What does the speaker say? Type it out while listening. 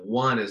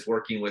one is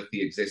working with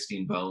the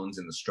existing bones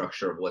and the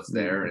structure of what's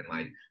there, and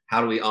like how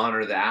do we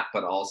honor that,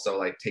 but also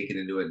like take it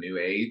into a new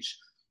age.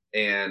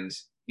 And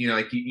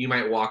like you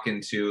might walk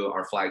into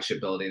our flagship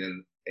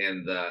building,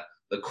 and the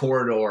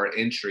corridor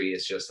entry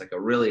is just like a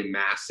really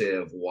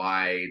massive,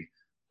 wide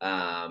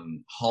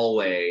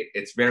hallway.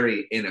 It's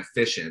very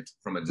inefficient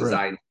from a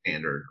design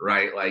standard,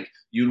 right? Like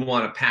you'd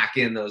want to pack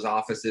in those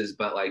offices,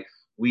 but like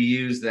we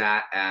use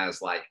that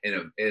as like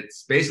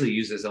it's basically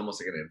used as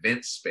almost like an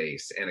event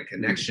space and a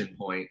connection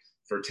point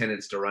for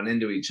tenants to run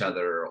into each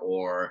other,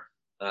 or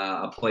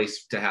a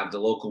place to have the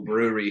local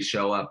brewery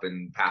show up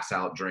and pass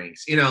out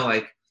drinks.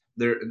 Like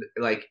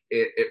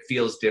it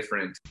feels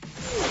different.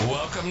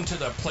 Welcome to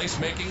the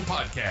Placemaking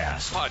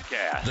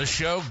Podcast, the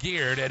show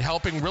geared at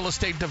helping real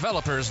estate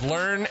developers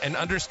learn and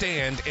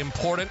understand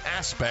important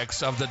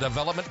aspects of the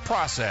development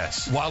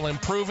process while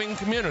improving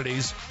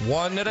communities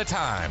one at a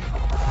time.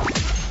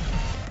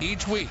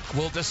 Each week,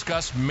 we'll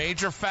discuss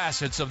major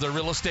facets of the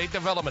real estate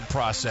development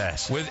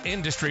process with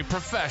industry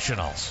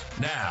professionals.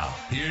 Now,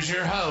 here's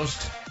your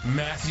host,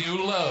 Matthew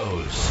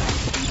Lowe's.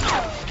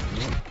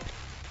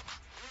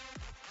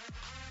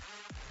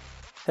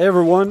 Hey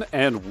everyone,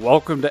 and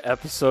welcome to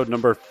episode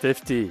number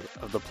 50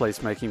 of the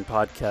Placemaking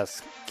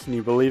Podcast. Can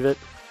you believe it?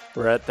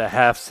 We're at the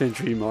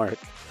half-century mark.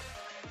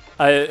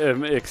 I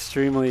am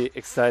extremely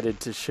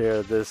excited to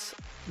share this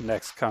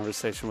next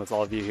conversation with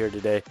all of you here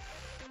today.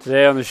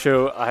 Today on the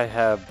show, I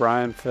have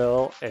Bryan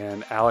Fell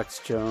and Alex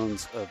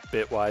Jones of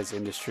Bitwise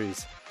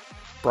Industries.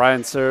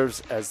 Bryan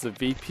serves as the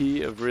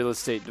VP of Real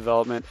Estate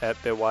Development at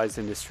Bitwise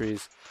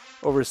Industries,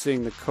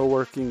 overseeing the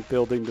co-working,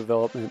 building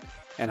development,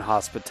 and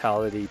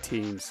hospitality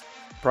teams.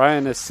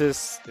 Bryan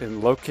assists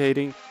in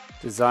locating,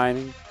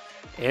 designing,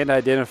 and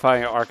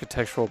identifying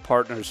architectural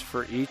partners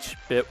for each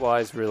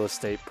Bitwise real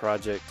estate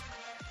project.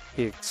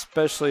 He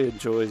especially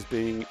enjoys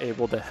being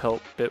able to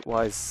help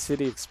Bitwise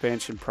city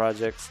expansion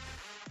projects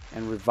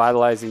and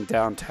revitalizing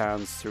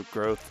downtowns through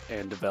growth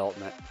and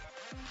development.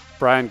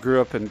 Bryan grew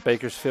up in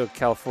Bakersfield,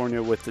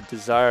 California, with the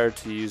desire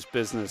to use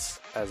business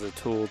as a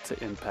tool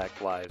to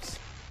impact lives.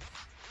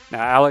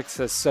 Now, Alex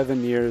has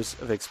 7 years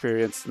of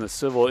experience in the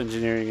civil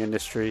engineering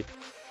industry.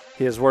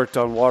 He has worked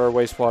on water,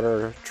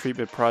 wastewater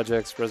treatment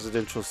projects,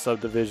 residential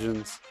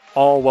subdivisions,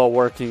 all while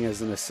working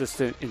as an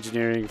assistant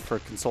engineering for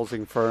a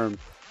consulting firm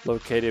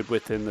located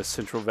within the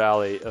Central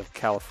Valley of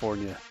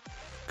California.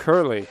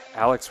 Currently,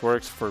 Alex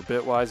works for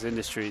Bitwise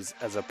Industries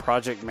as a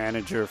project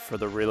manager for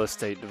the real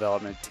estate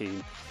development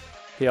team.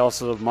 He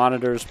also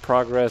monitors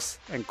progress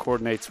and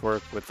coordinates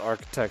work with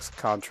architects,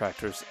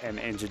 contractors, and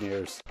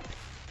engineers.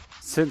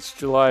 Since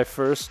July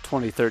 1st,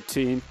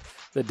 2013,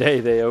 the day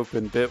they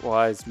opened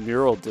Bitwise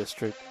Mural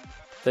District,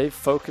 they've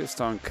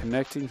focused on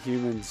connecting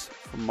humans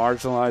from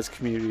marginalized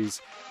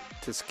communities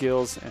to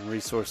skills and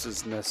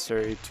resources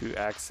necessary to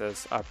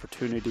access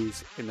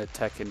opportunities in the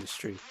tech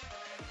industry.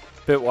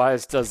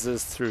 Bitwise does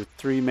this through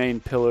 3 main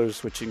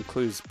pillars, which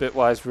includes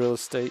Bitwise Real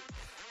Estate,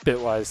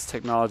 Bitwise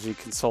Technology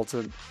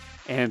Consultant,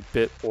 and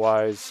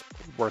Bitwise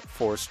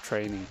Workforce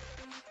Training.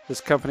 This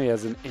company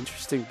has an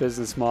interesting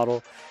business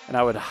model, and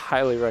I would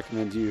highly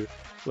recommend you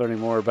learning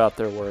more about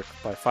their work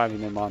by finding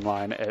them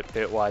online at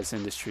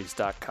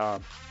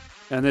bitwiseindustries.com.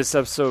 In this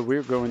episode,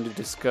 we're going to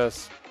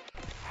discuss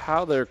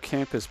how their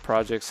campus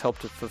projects help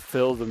to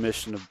fulfill the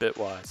mission of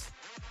Bitwise,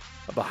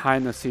 a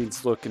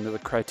behind-the-scenes look into the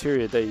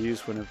criteria they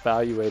use when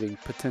evaluating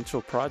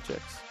potential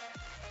projects,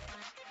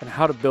 and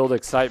how to build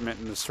excitement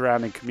in the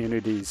surrounding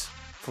communities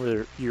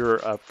for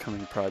your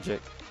upcoming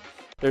project.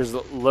 There's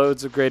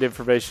loads of great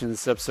information in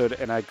this episode,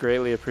 and I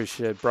greatly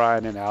appreciate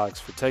Bryan and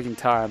Alex for taking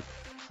time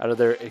out of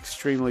their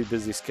extremely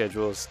busy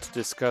schedules to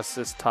discuss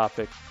this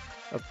topic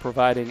of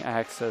providing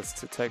access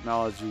to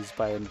technologies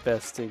by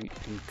investing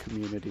in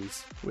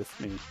communities with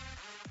me.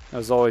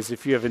 As always,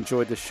 if you have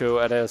enjoyed the show,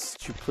 I'd ask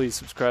that you please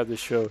subscribe to the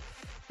show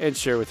and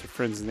share with your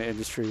friends in the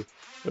industry.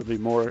 There'll be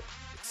more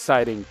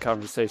exciting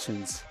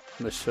conversations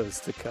on the shows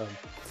to come.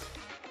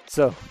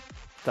 So,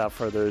 without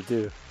further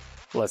ado,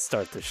 let's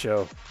start the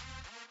show.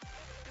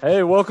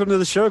 Hey, welcome to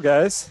the show,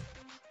 guys.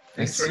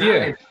 Thanks for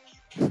having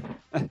me.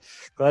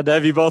 Glad to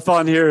have you both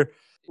on here.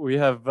 We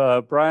have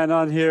Bryan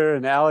on here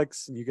and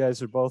Alex, and you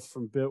guys are both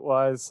from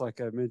Bitwise,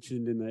 like I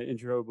mentioned in the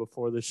intro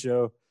before the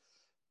show.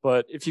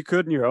 But if you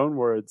could, in your own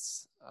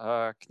words,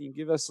 can you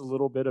give us a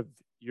little bit of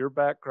your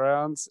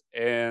backgrounds,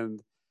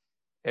 and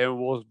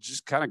we'll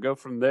just kind of go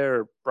from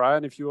there.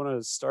 Bryan, if you want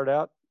to start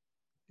out,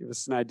 give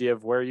us an idea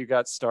of where you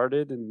got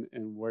started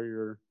and where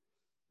you're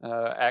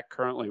at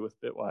currently with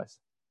Bitwise.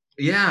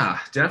 Yeah,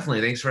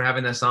 definitely. Thanks for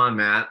having us on,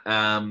 Matt.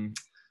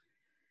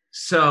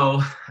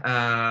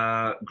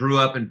 Grew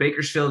up in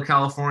Bakersfield,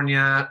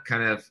 California,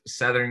 kind of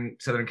Southern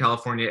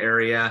California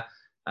area.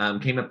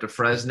 Came up to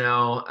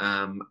Fresno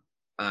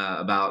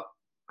about,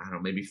 I don't know,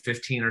 maybe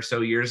 15 or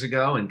so years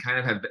ago, and kind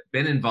of have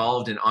been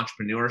involved in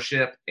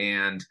entrepreneurship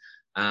and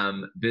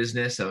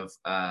business of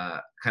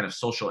kind of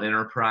social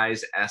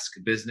enterprise-esque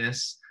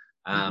business.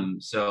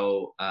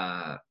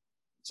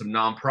 Some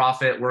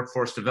nonprofit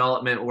workforce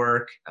development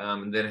work,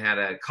 and then had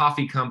a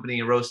coffee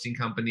company, a roasting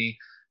company,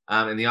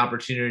 And the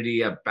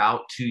opportunity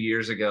about 2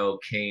 years ago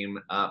came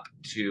up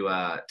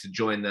to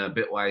join the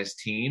Bitwise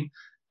team,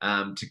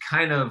 to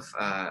kind of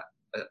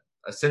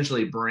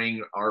essentially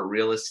bring our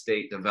real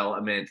estate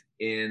development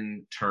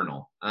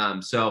internal.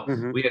 So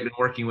Mm-hmm. we had been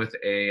working with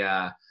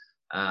a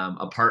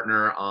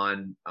partner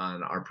on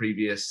our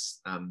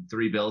previous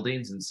 3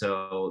 buildings, and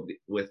so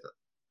with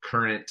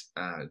current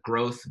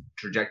growth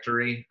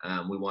trajectory,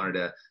 we wanted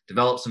to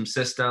develop some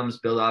systems,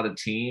 build out a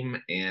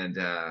team, and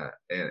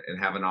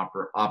have an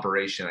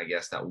operation, I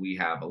guess, that we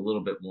have a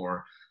little bit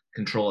more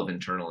control of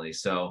internally.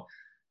 So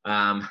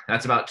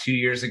that's about 2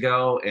 years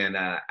ago, and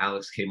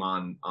Alex came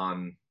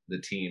on the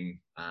team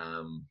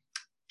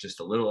just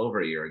a little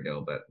over a year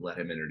ago, but let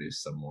him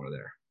introduce some more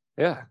there.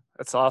 Yeah,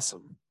 that's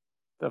awesome.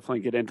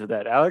 Definitely get into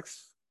that.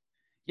 Alex?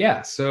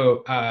 Yeah,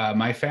 so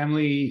my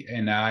family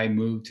and I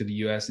moved to the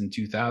U.S. in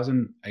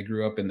 2000. I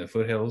grew up in the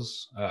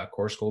foothills,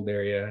 Corscold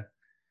area,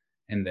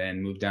 and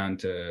then moved down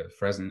to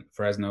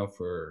Fresno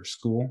for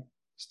school,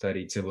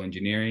 studied civil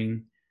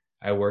engineering.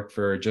 I worked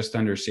for just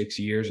under 6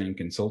 years in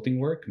consulting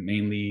work,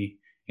 mainly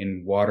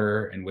in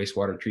water and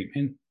wastewater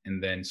treatment,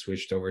 and then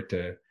switched over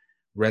to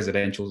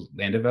residential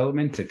land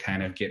development to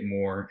kind of get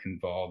more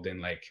involved in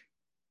like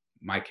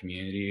my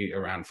community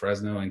around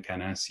Fresno and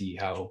kind of see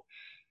how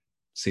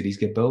cities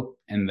get built.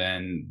 And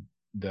then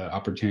the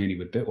opportunity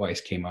with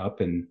Bitwise came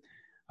up, and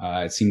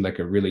it seemed like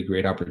a really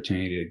great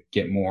opportunity to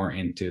get more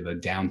into the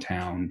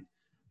downtown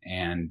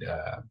and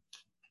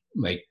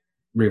like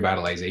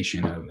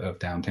revitalization of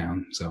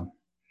downtown. So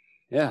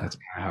yeah, that's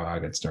kind of how I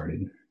got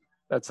started.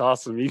 That's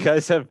awesome. You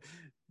guys have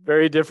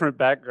very different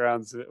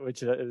backgrounds,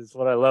 which is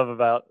what I love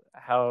about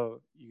how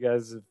you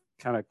guys have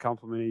kind of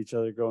complement each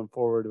other going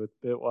forward with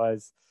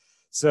Bitwise.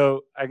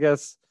 So I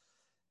guess,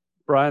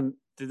 Bryan,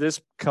 did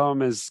this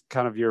come as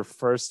kind of your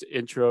first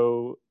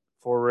intro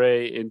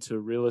foray into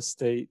real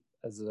estate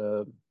as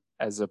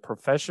a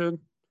profession?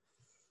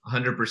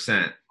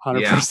 100%.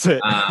 100%.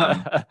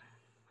 Yeah.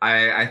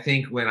 I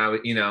think when I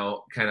would,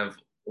 kind of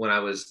when I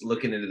was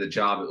looking into the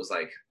job, it was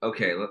like,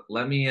 okay,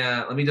 let me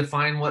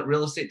define what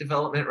real estate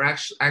development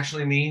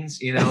actually means,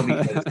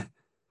 because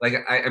like,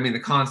 I mean, the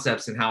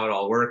concepts and how it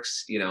all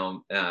works,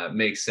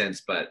 makes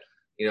sense. But,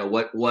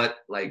 what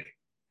like,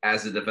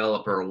 as a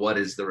developer, what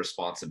is the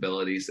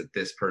responsibilities that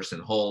this person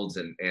holds,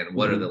 and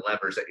what are the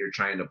levers that you're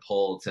trying to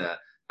pull to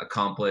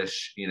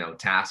accomplish,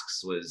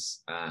 tasks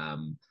was a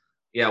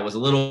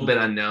little bit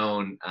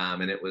unknown.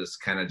 And it was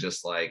kind of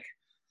just like,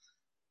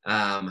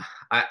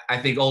 I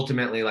think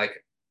ultimately, like,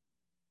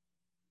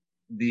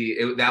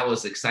 that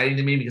was exciting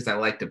to me because I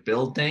like to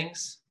build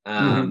things,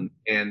 and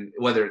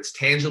whether it's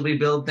tangibly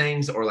build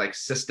things or like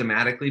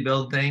systematically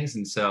build things.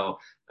 And so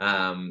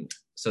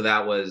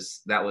that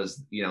was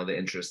the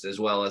interest, as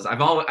well as I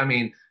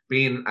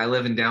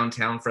live in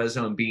downtown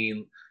Fresno, and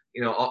being,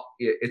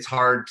 it's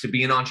hard to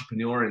be an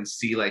entrepreneur and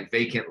see like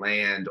vacant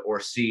land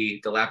or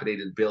see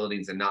dilapidated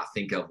buildings and not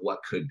think of what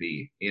could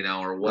be,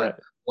 or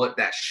what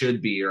that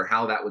should be, or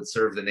how that would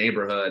serve the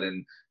neighborhood,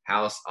 and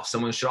how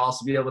someone should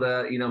also be able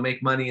to,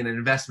 make money and an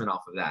investment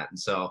off of that. And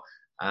so,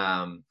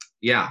 I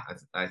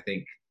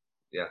think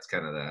it's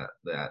kind of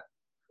that.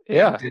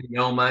 Yeah. Didn't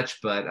know much,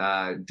 but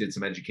did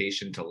some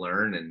education to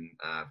learn, and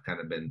kind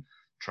of been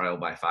trial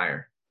by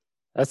fire.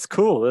 That's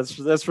cool.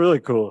 That's really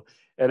cool.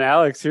 And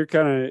Alex, you're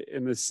kind of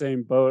in the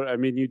same boat. I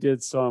mean, you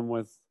did some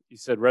you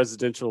said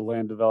residential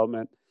land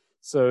development,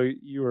 so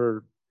you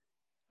were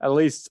at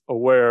least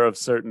aware of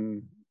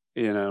certain,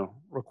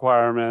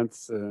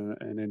 requirements and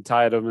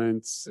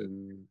entitlements,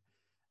 and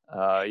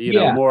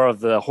more of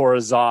the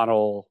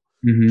horizontal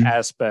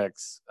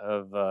aspects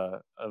of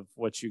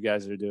what you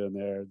guys are doing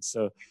there. And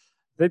so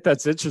I think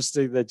that's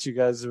interesting that you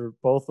guys are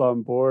both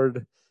on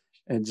board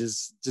and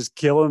just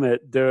killing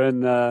it,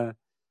 doing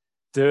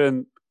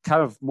kind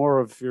of more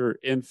of your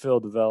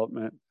infill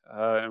development.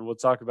 And we'll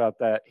talk about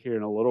that here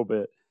in a little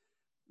bit.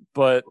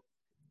 But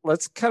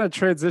let's kind of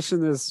transition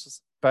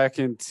this back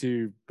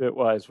into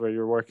Bitwise, where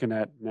you're working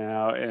at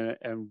now,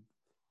 and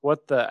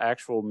what the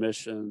actual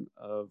mission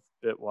of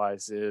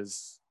Bitwise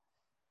is.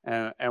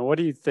 And what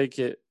do you think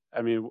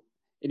in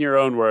your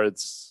own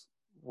words,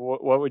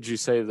 what would you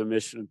say the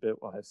mission of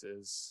Bitwise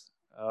is?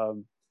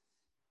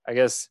 I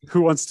guess,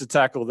 who wants to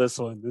tackle this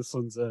one? This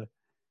one's a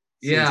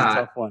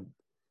tough one.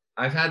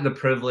 I've had the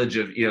privilege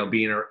of,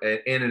 being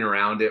in and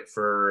around it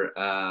for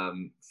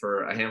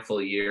a handful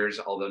of years,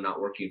 although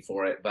not working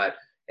for it. But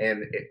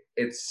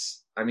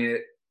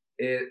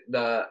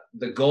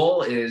the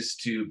goal is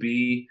to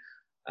be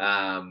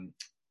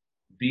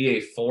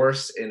a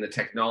force in the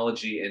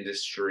technology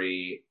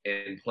industry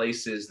in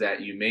places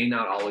that you may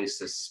not always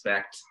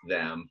suspect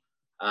them,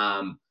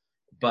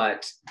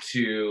 but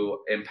to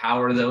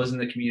empower those in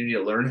the community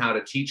to learn how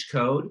to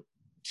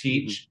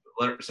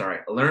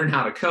learn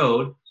how to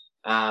code,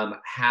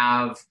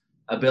 have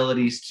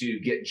abilities to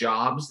get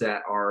jobs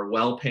that are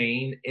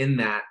well-paying in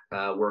that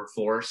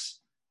workforce,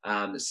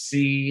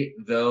 see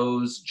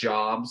those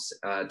jobs,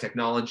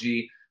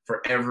 technology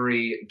for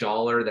every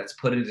dollar that's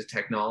put into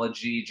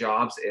technology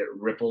jobs, it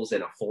ripples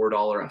in a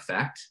 $4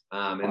 effect.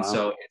 And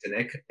so it's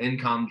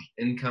an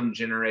income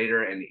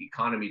generator and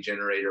economy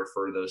generator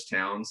for those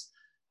towns,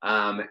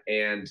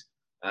 and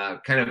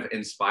kind of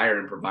inspire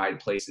and provide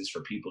places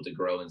for people to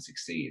grow and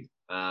succeed.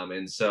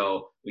 And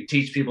so we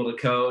teach people to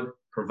code,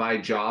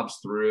 provide jobs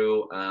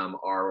through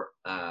our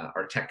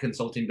tech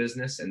consulting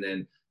business, and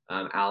then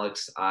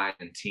Alex, I,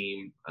 and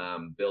team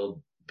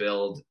build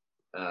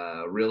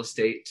real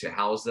estate to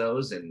house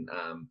those and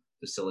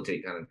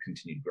facilitate kind of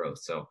continued growth.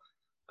 So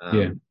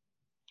I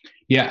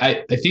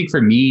think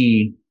for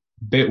me,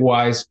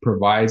 Bitwise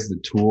provides the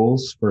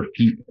tools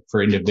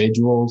for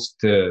individuals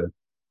to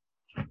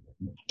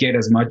get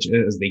as much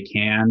as they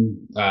can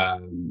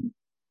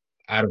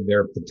out of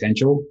their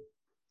potential,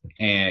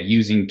 and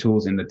using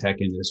tools in the tech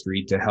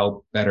industry to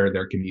help better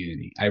their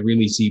community. I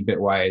really see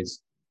Bitwise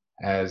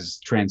as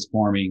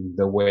transforming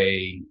the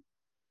way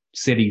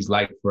cities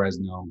like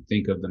Fresno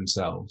think of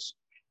themselves.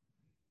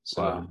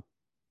 So,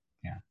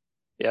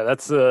 yeah,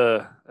 that's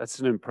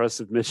an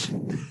impressive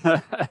mission.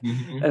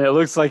 And it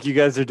looks like you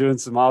guys are doing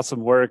some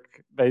awesome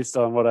work based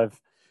on what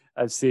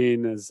I've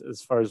seen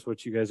as far as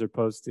what you guys are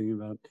posting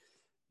about,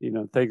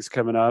 things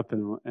coming up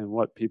and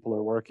what people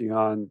are working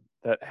on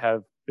that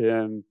have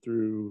been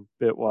through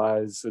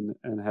Bitwise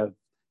and have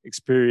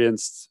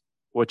experienced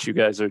what you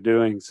guys are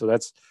doing. So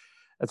that's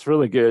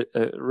really good,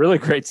 really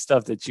great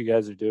stuff that you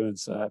guys are doing.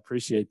 So I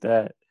appreciate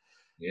that.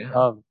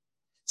 Yeah.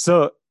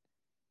 So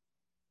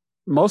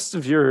most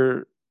of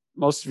your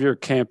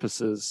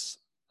campuses,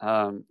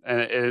 and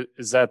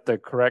is that the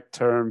correct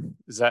term?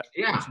 Is that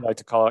what you like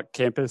to call it,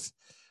 campus?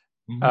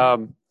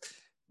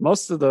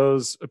 Most of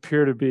those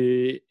appear to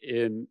be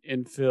in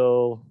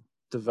infill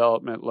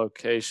development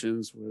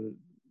locations where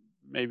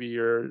maybe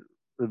you're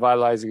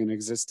revitalizing an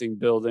existing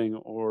building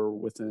or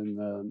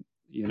within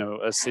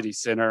a city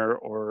center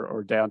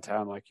or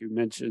downtown, like you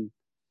mentioned.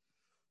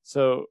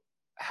 So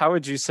how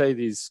would you say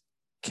these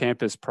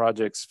campus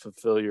projects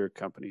fulfill your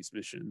company's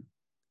mission?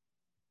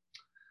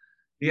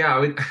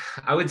 Yeah,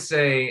 I would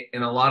say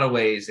in a lot of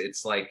ways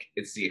it's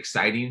the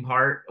exciting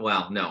part.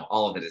 Well, no,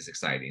 all of it is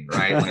exciting,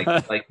 right?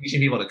 Like teaching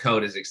people to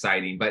code is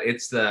exciting, but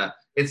it's the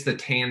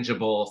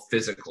tangible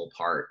physical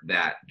part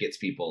that gets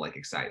people like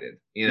excited.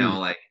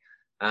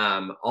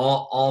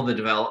 All the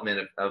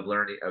development of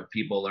learning, of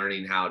people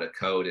learning how to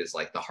code is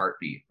like the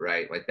heartbeat,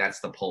 right? Like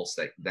that's the pulse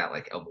that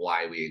like of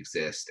why we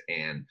exist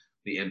and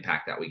the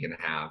impact that we can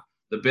have.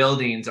 The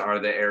buildings are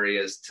the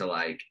areas to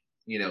like,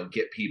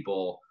 get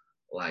people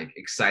like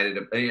excited.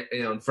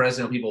 In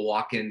Fresno, people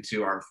walk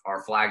into our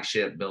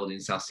flagship building,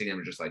 South Stadium,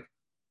 and just like,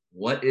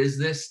 what is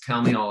this?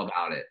 Tell me all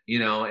about it.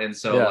 And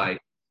so like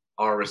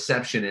our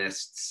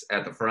receptionists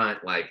at the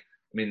front, like,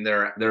 I mean,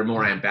 they're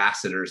more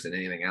ambassadors than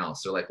anything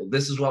else. They're like, well,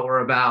 this is what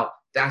we're about.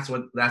 That's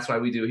why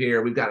we do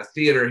here. We've got a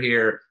theater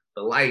here,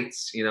 the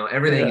lights,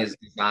 everything is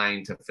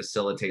designed to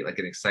facilitate like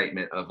an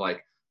excitement of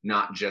like,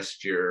 not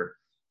just your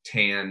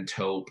tan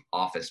taupe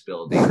office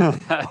building.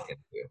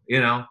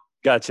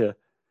 Gotcha.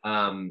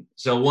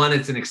 So one,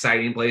 it's an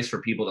exciting place for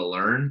people to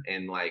learn,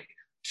 and like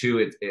two,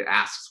 it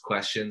asks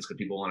questions because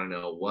people want to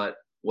know what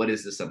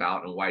is this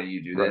about and why do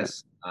you do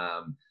this?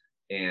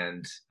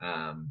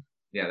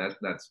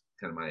 That's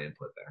kind of my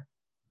input there.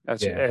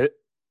 Gotcha.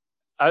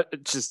 I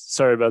just,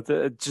 sorry about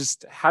that.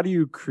 Just how do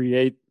you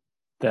create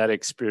that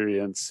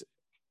experience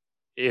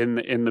in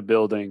the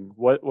building?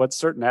 What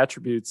certain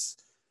attributes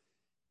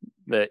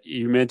that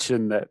you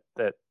mentioned that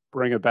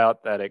bring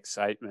about that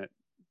excitement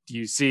do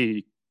you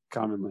see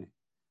commonly?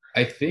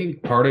 I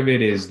think part of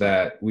it is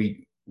that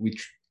we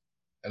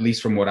at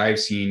least from what I've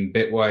seen,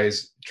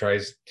 Bitwise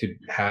tries to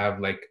have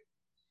like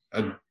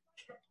a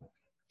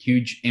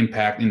huge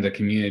impact in the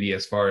community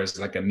as far as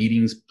like a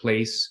meetings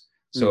place.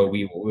 So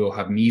we'll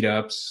have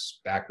meetups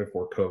back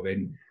before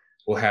COVID.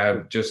 We'll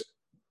have just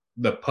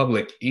the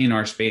public in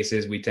our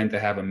spaces. We tend to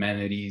have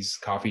amenities,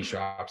 coffee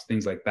shops,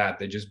 things like that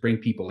just bring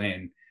people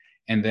in.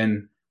 And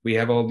then we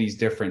have all these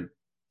different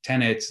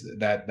tenants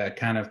that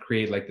kind of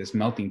create like this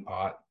melting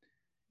pot,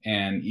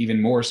 and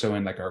even more so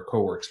in like our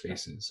co-work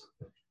spaces.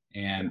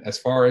 And as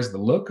far as the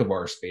look of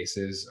our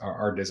spaces,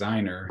 our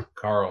designer,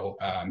 Carl,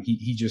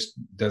 he just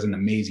does an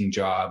amazing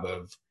job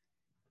of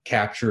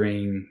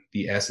capturing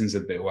the essence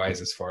of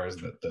Bitwise as far as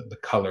the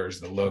colors,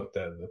 the look,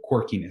 the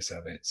quirkiness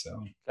of it.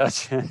 So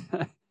gotcha.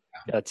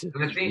 Gotcha.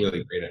 And I think,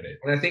 really great at it.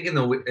 And I think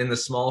in the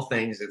small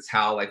things, it's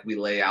how like we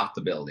lay out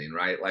the building,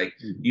 right? Like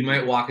you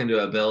might walk into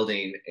a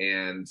building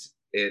and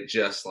it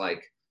just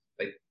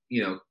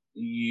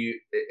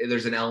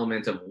there's an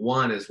element of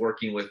one is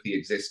working with the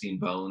existing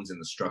bones and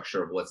the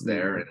structure of what's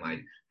there, and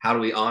like how do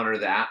we honor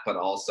that, but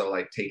also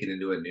like take it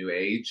into a new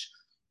age.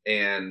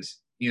 And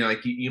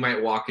like you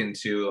might walk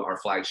into our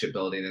flagship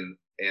building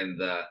and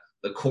the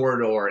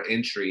corridor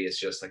entry is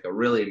just like a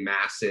really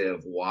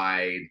massive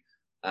wide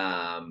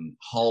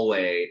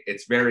hallway.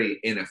 It's very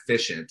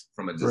inefficient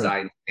from a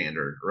design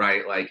standard,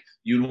 right? Like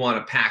you'd want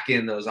to pack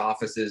in those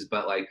offices,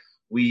 but like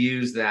we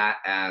use that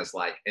as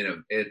like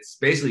it's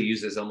basically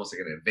used as almost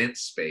like an event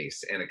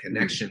space and a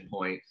connection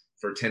point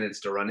for tenants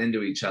to run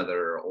into each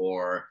other,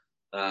 or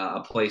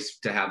a place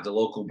to have the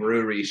local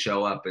brewery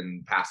show up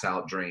and pass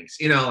out drinks.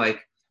 You know, like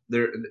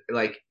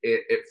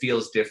it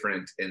feels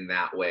different in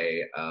that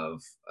way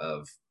of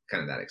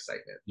kind of that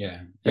excitement.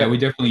 Yeah, we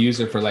definitely use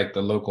it for like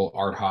the local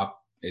art hop.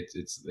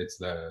 It's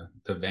the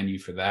venue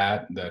for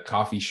that. The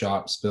coffee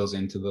shop spills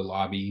into the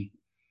lobby,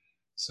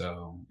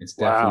 so it's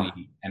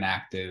definitely an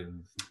active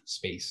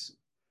space.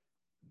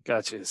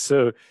 Gotcha.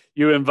 So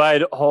you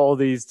invite all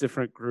these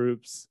different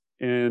groups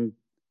and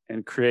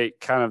create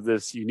kind of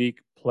this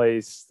unique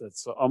place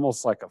that's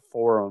almost like a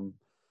forum.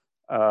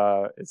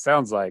 It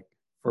sounds like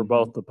for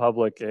both the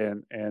public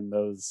and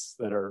those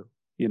that are,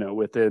 you know,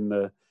 within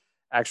the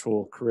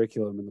actual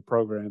curriculum and the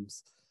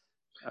programs.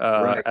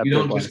 Right. You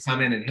don't just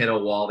come in and hit a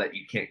wall that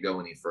you can't go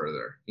any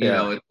further. You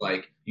know, it's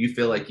like you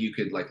feel like you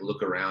could like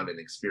look around and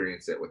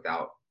experience it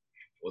without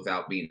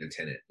being a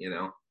tenant, you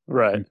know?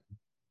 Right.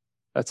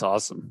 That's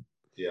awesome.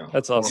 Yeah.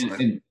 That's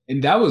awesome.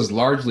 And that was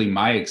largely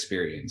my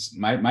experience.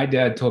 My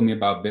dad told me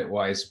about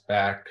Bitwise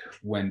back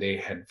when they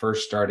had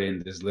first started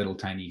in this little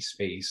tiny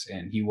space,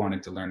 and he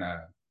wanted to learn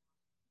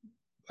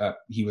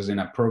he was in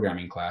a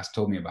programming class,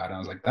 told me about it. I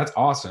was like, that's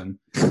awesome.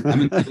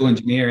 I'm in civil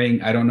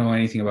engineering. I don't know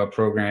anything about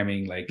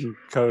programming. Like,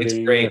 coding, it's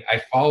great.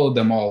 I followed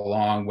them all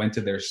along, went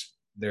to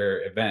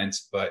their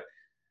events, but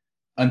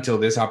until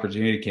this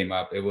opportunity came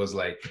up, it was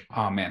like,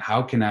 oh man,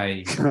 how can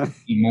I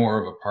be more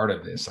of a part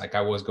of this? Like,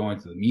 I was going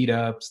to the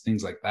meetups,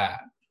 things like that.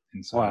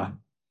 And so,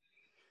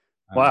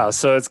 wow.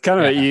 So it's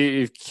kind of,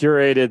 you've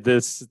curated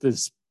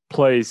this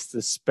place,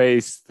 this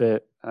space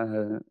that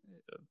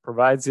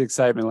provides the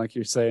excitement, like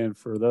you're saying,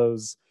 for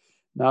those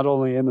not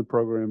only in the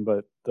program,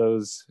 but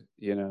those,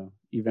 you know,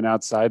 even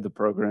outside the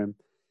program.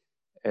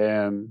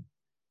 And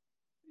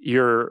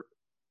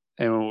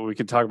we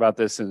can talk about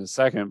this in a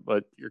second,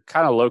 but you're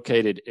kind of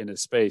located in a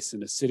space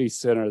in a city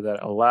center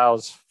that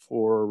allows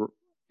for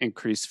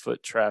increased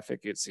foot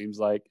traffic, it seems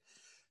like.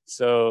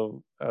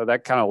 So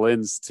that kind of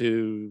lends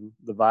to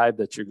the vibe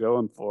that you're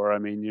going for. I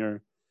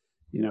mean,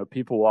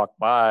 people walk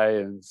by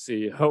and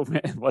see, oh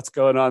man, what's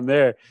going on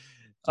there?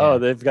 Yeah. Oh,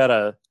 they've got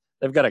a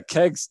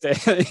keg stand,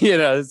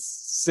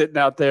 sitting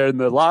out there in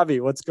the lobby.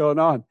 What's going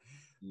on?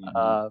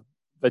 Mm-hmm.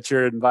 But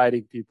you're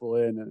inviting people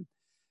in,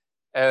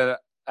 and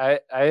I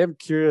am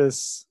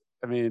curious.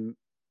 I mean,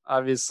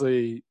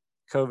 obviously,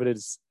 COVID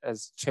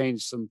has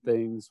changed some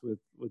things with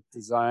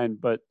design,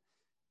 but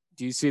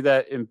do you see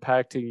that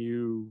impacting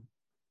you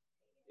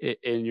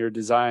in your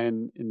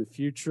design in the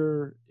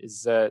future?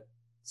 Is that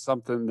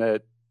something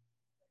that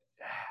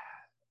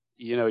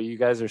you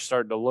guys are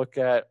starting to look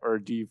at, or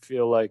do you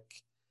feel like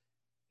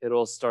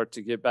it'll start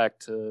to get back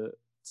to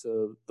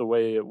the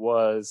way it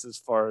was as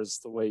far as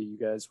the way you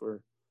guys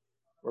were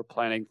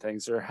planning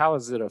things, or how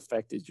has it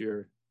affected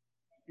your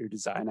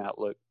design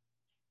outlook?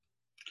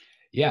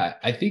 Yeah,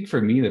 I think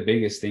for me, the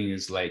biggest thing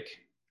is like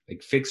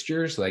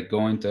fixtures, like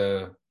going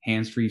to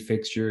hands-free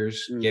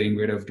fixtures, getting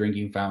rid of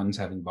drinking fountains,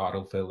 having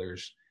bottle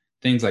fillers,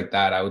 things like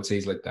that. I would say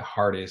is like the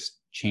hardest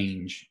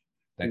change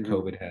that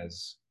COVID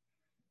has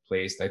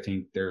placed. I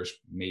think there's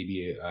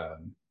maybe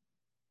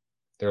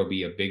there'll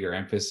be a bigger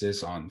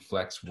emphasis on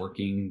flex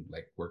working,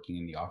 like working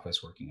in the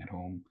office, working at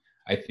home.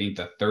 I think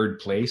the third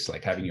place,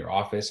 like having your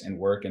office and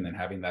work and then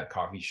having that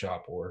coffee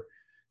shop or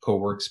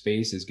co-work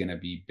space, is going to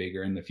be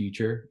bigger in the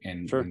future.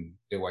 And, sure. And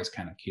Bitwise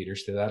kind of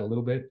caters to that a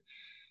little bit.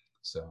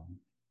 So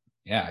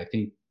yeah, I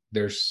think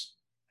there's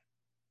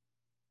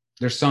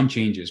some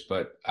changes,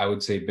 but I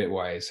would say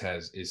Bitwise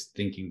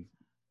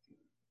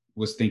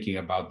was thinking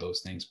about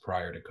those things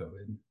prior to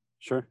COVID.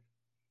 Sure.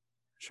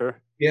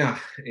 Yeah.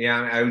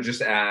 I would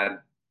just add,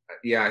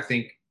 I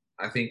think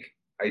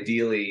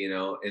ideally,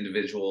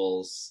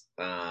 individuals,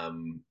 I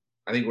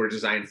think we're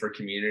designed for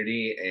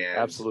community, and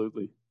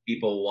absolutely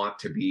people want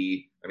to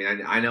be,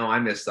 I know I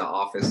miss the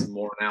office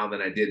more now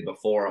than I did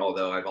before,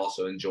 although I've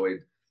also enjoyed,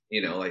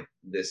 like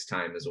this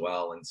time as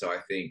well. And so I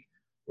think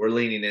we're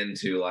leaning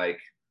into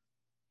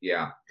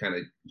kind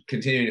of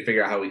continuing to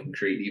figure out how we can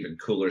create even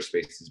cooler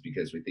spaces,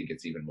 because we think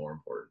it's even more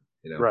important,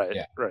 Right.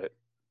 Yeah. Right.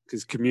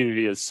 Because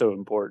community is so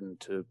important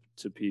to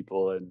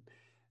people. And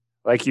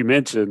like you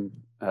mentioned,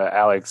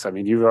 Alex,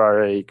 you're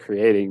already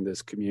creating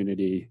this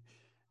community.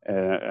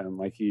 And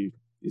like you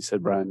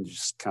said, Bryan,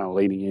 just kind of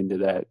leaning into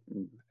that.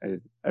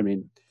 And,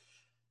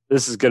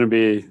 this is going to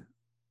be,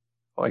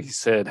 like you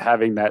said,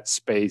 having that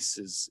space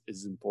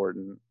is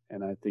important.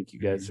 And I think you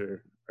guys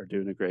are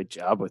doing a great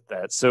job with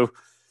that. So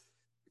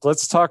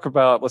let's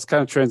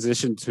kind of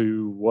transition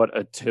to what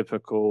a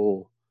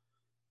typical,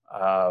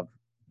 I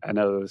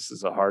know this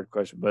is a hard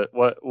question, but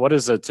what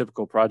does a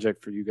typical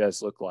project for you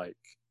guys look like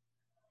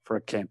for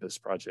a campus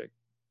project?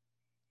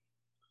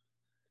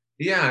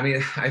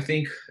 Yeah, I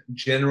think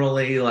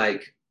generally,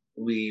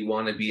 we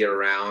want to be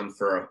around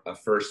for a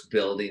first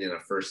building in a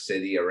first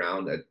city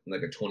around a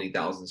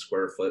 20,000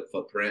 square foot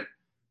footprint.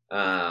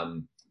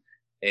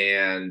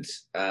 And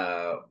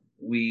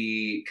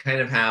we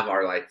kind of have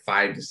our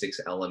 5 to 6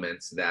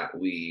 elements that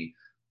we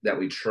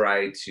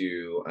try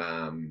to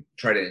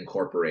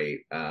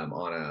incorporate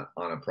on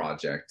a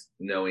project,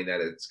 knowing that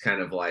it's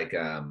kind of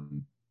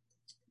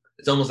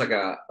it's almost like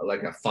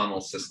a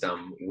funnel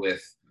system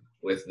with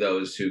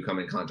those who come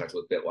in contact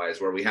with Bitwise,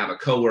 where we have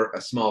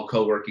a small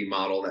co-working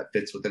model that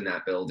fits within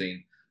that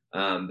building.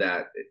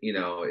 That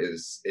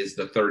is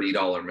the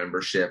 $30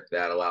 membership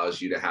that allows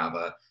you to have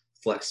a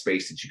flex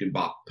space that you can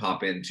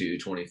pop into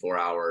 24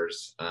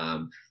 hours.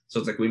 So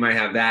it's like we might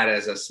have that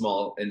as a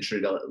small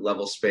entry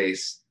level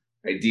space.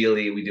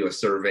 Ideally, we do a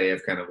survey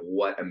of kind of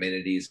what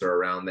amenities are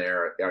around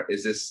there.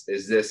 Is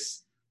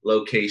this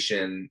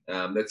location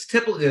that's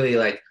typically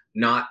like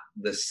not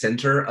the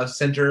center of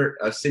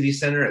city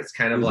center? It's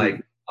kind of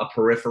like a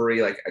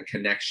periphery, like a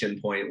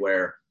connection point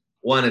where,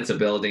 one, it's a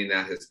building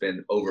that has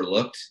been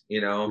overlooked,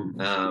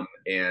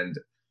 and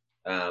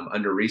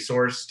under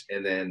resourced,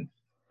 and then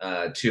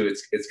two,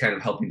 it's kind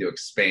of helping to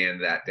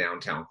expand that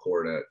downtown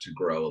core to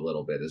grow a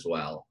little bit as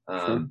well.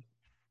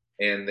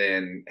 And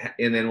then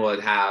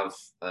we'll have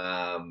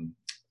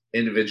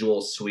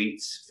individual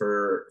suites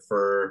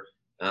for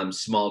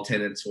small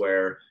tenants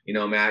where,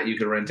 Matt, you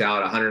could rent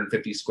out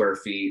 150 square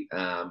feet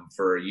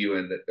for you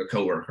and the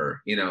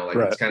coworker.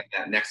 It's kind of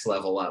that next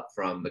level up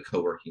from the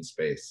co-working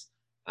space.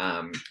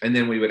 And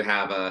then we would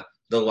have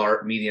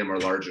the medium or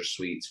larger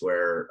suites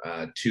where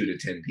 2 to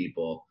 10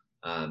 people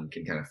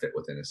can kind of fit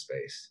within a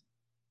space.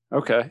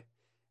 Okay.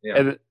 Yeah.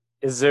 And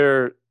is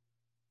there,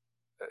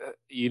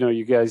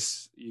 you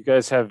guys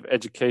have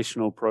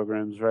educational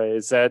programs, right?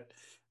 Is that,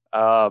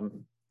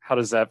 how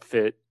does that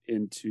fit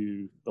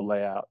into the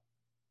layout?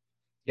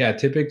 Yeah,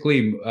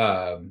 typically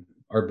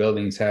our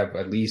buildings have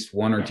at least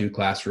 1 or 2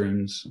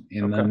 classrooms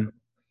in them.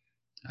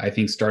 I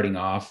think starting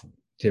off,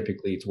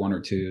 typically it's 1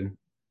 or 2.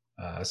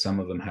 Some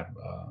of them have,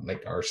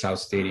 like our South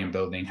Stadium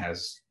building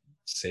has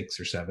 6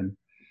 or 7.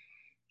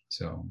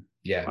 So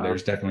yeah, wow.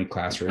 There's definitely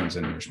classrooms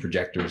and there's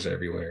projectors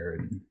everywhere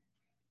and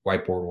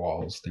whiteboard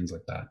walls, things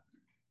like that.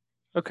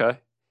 Okay.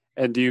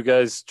 And do you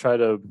guys try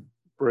to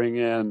bring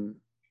in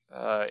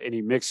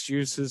any mixed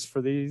uses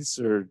for these,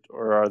 or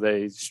are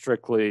they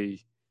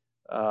strictly,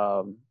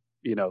 the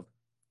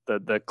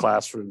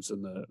classrooms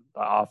and the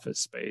office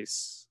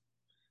space?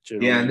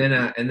 Generally?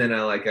 Yeah, and then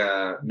like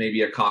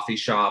maybe a coffee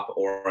shop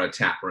or a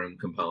tap room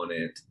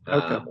component,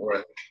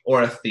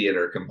 or a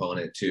theater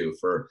component too,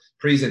 for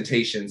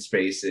presentation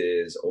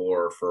spaces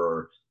or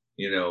for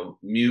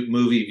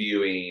movie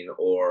viewing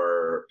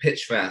or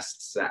pitch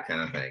fests, that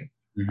kind of thing.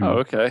 Mm-hmm. Oh,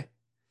 okay.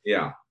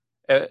 Yeah.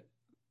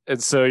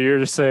 And so you're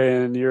just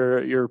saying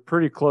you're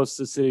pretty close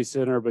to city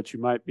center, but you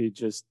might be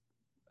just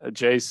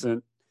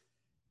adjacent.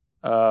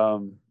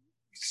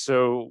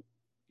 So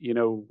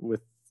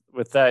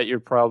with that, you're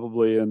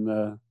probably in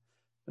the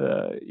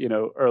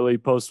early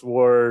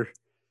post-war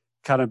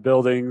kind of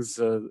buildings,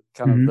 kind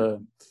of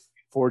the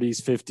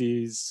 40s,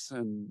 50s,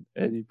 and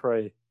you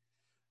probably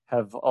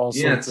have all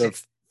sorts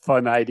of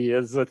fun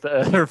ideas with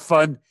or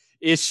fun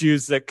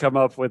issues that come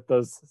up with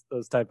those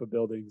type of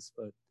buildings.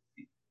 But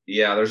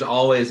yeah, there's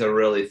always a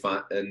really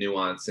fun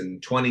nuance in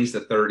 20s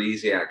to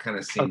 30s. Yeah, it kind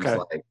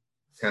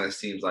of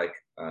seems like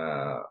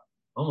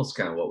almost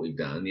kind of what we've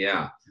done.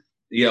 Yeah.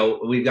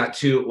 We've got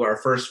 2, our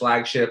first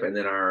flagship, and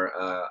then our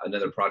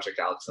another project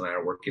Alex and I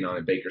are working on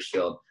in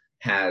Bakersfield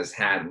has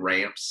had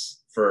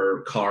ramps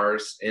for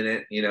cars in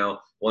it.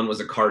 One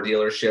was a car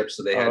dealership,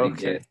 so they had to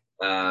get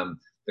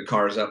the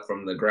cars up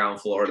from the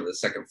ground floor to the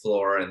second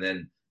floor, and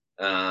then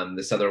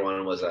this other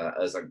one was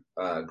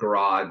a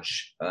garage,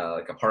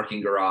 like a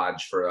parking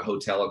garage for a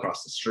hotel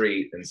across the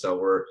street. And so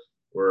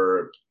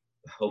we're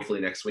hopefully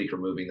next week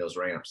removing those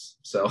ramps.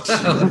 So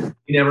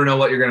you never know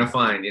what you're going to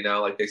find,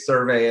 like they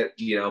survey it,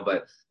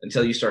 but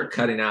until you start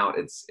cutting out,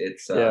 it's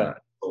the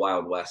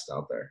Wild West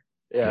out there.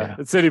 Yeah.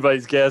 It's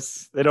anybody's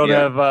guess. They don't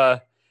have,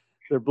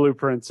 their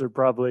blueprints are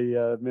probably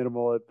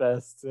minimal at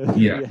best.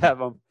 You have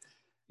them.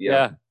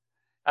 Yeah.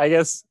 I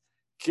guess,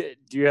 do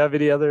you have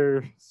any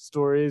other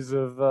stories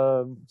of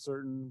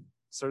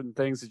certain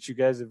things that you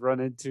guys have run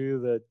into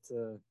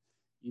that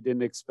you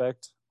didn't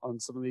expect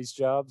on some of these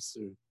jobs?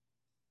 Or?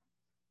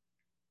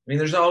 I mean,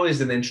 there's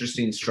always an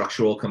interesting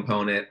structural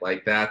component.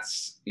 Like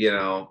that's,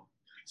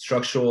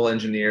 structural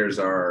engineers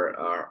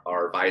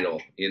are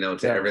vital,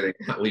 to everything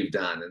that we've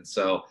done. And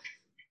so,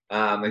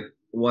 like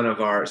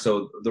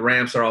so the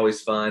ramps are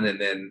always fun.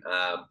 And then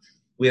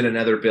we had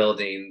another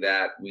building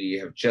that we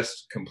have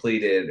just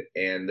completed,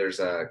 and there's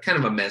a kind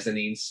of a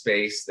mezzanine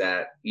space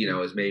that,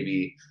 is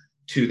maybe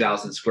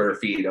 2,000 square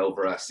feet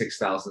over a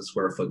 6,000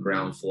 square foot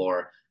ground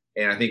floor.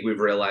 And I think we've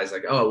realized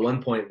at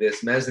one point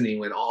this mezzanine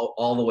went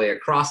all the way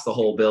across the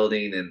whole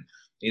building and,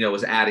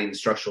 was adding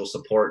structural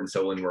support. And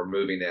so when we're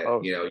moving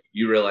it,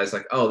 you realize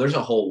there's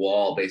a whole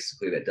wall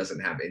basically that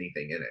doesn't have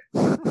anything in it,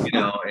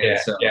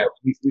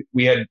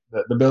 We had,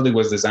 the building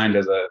was designed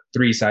as a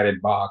 3-sided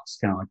box,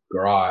 kind of like a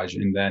garage.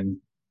 And then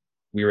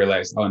we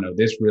realized,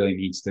 this really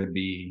needs to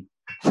be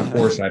a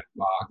 4-sided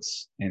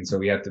box. And so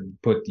we had to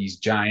put these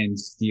giant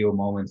steel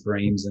moment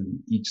frames in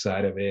each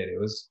side of it. It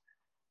was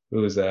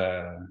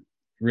a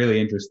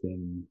really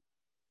interesting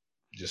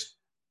just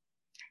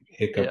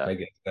hiccup, I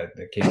guess, that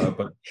came up.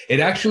 But it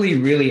actually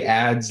really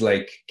adds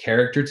like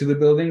character to the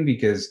building,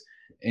 because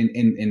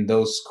in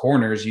those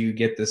corners you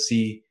get to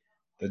see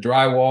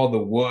drywall, the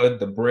wood,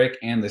 the brick,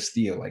 and the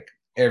steel, like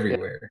Yeah.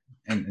 everywhere.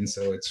 And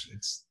so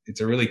it's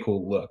a really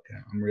cool look.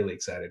 I'm really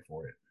excited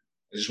for it.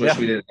 I just wish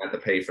we didn't have to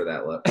pay for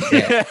that look.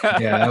 Yeah,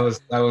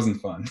 that wasn't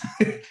fun.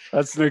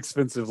 That's an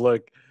expensive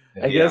look.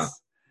 I Yeah.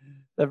 guess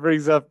that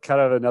brings up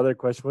kind of another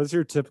question. What's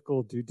your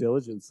typical due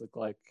diligence look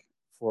like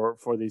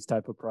for these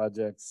type of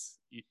projects?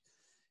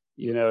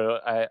 You know,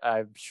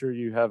 I'm sure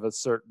you have a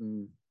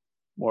certain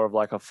more of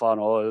like a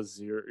funnel as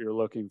you're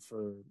looking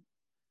for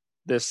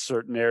this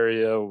certain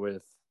area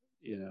with,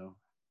 you know,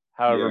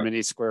 however Yeah.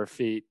 many square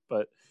feet.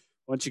 But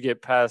once you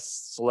get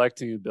past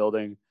selecting a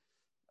building,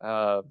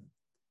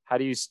 how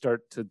do you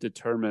start to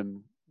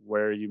determine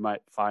where you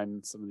might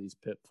find some of these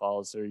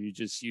pitfalls? Are you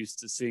just used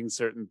to seeing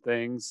certain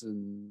things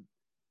and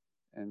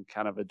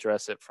kind of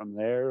address it from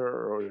there,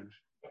 or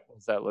what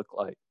does that look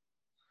like?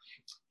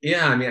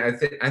 Yeah, I mean,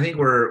 I think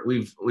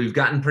we've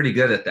gotten pretty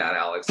good at that,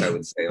 Alex. I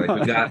would say, like,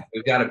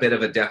 we've got a bit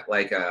of a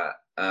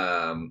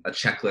a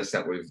checklist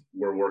that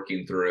we're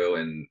working through,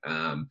 and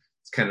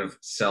it's kind of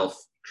self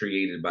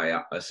created by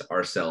us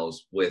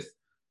ourselves. With,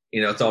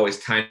 you know, it's always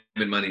time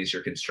and money is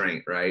your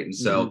constraint, right? And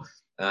so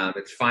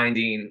it's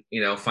finding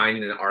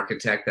an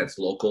architect that's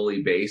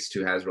locally based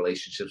who has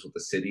relationships with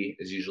the city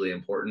is usually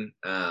important.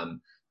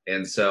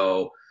 And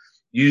so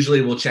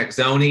usually we'll check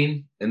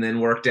zoning and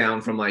then work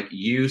down from like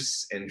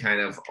use and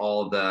kind of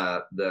all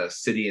the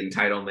city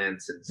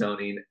entitlements and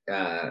zoning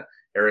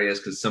areas,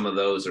 because some of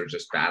those are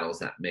just battles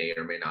that may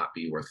or may not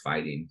be worth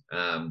fighting.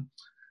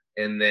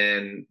 And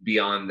then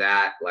beyond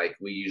that, like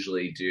we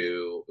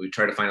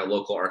try to find a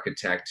local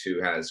architect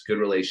who has good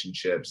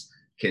relationships,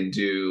 can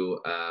do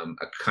a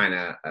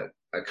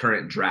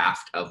current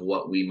draft of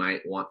what we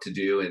might want to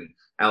do. And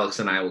Alex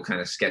and I will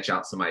kind of sketch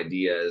out some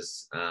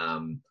ideas,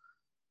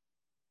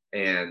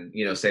 and,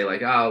 you know, say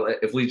like, oh,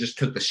 if we just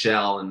took the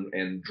shell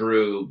and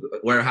drew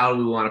how do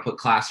we want to put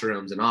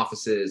classrooms and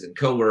offices and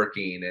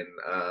co-working and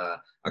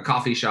a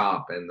coffee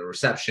shop and the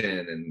reception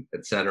and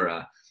et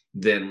cetera,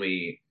 then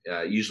we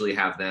usually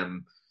have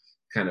them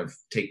kind of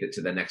take it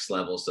to the next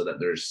level so that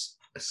there's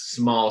a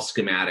small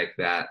schematic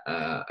that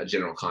a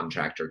general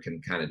contractor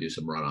can kind of do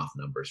some runoff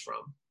numbers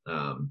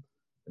from.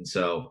 And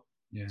so,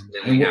 yeah.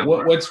 And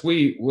once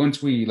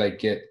we like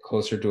get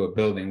closer to a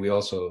building, we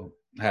also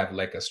have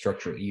like a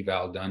structural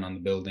eval done on the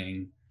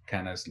building,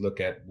 kind of look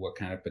at what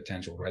kind of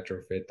potential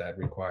retrofit that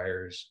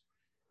requires,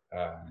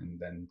 and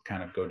then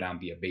kind of go down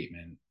the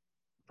abatement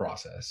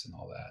process and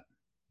all that.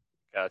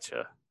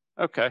 Gotcha.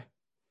 Okay.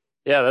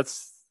 Yeah,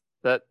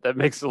 that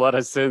makes a lot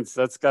of sense.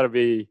 That's got to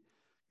be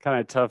kind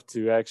of tough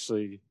to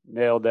actually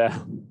nail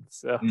down.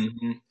 So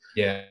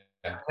yeah.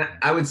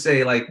 I would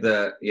say like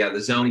the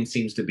zoning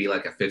seems to be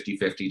like a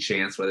 50-50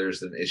 chance whether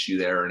there's an issue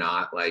there or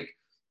not. Like,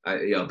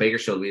 you know,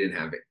 Bakersfield, we didn't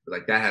have it.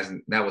 Like that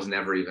was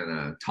never even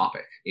a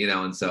topic, you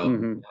know, and so that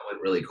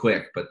went really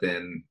quick. But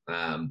then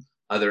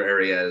other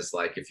areas,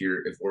 like if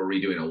we're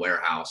redoing a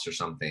warehouse or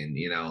something,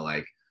 you know,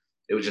 like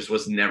it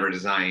was never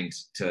designed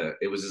to.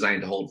 It was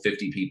designed to hold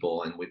 50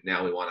 people, and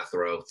now we want to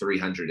throw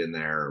 300 in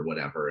there or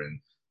whatever, and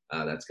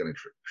that's going to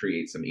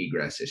create some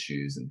egress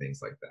issues and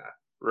things like that.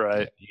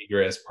 Right.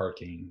 Egress,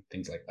 parking,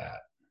 things like that.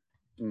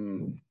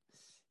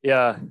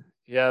 Yeah,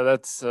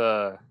 that's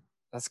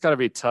got to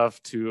be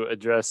tough to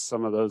address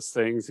some of those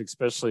things,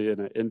 especially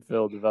in an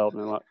infill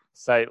development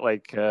site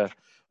like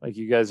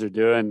you guys are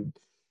doing.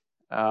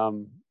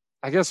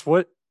 I guess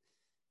what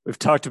we've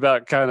talked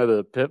about kind of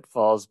the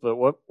pitfalls, but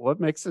what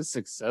makes a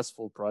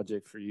successful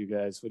project for you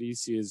guys? What do you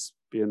see as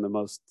being the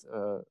most,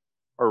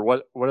 or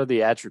what are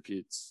the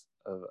attributes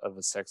of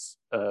a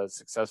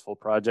successful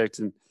project?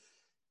 And,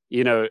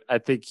 you know, I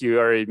think you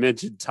already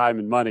mentioned time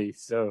and money.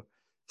 So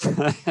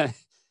I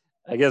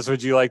guess,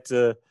 would you like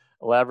to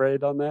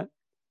elaborate on that?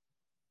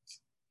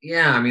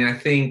 Yeah, I mean, I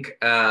think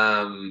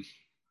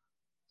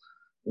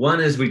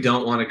one is we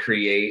don't want to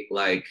create,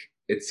 like,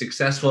 it's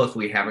successful if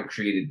we haven't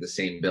created the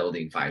same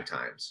building 5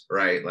 times,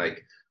 right?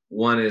 Like,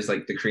 one is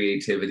like the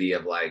creativity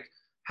of like,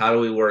 how do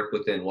we work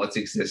within what's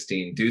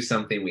existing, do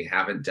something we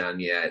haven't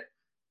done yet,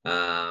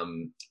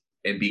 and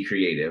be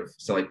creative.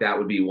 So like that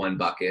would be one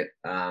bucket.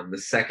 The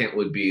second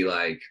would be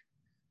like,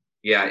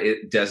 yeah,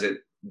 does it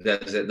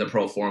the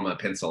pro forma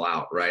pencil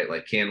out, right?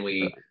 Like, can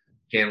we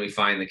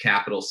find the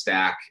capital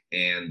stack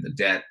and the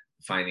debt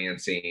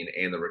financing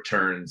and the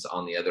returns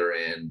on the other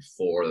end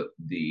for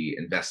the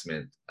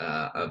investment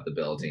of the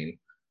building?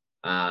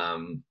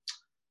 And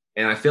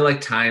I feel like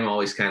time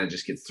always kind of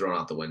just gets thrown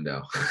out the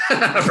window,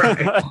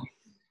 right?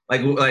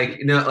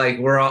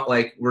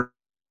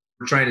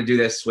 We're trying to do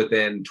this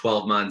within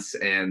 12 months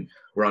and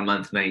we're on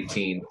month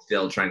 19,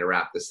 still trying to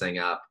wrap this thing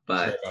up.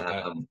 But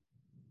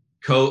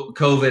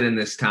COVID in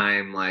this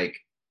time, like,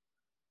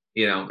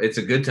 you know, it's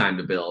a good time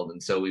to build.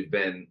 And so we've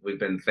been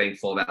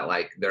thankful that,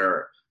 like,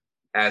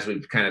 as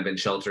we've kind of been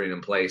sheltering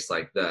in place,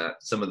 like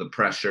some of the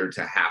pressure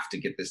to have to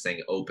get this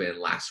thing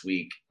open last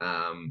week,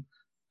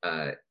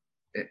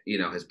 you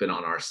know, has been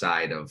on our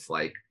side of,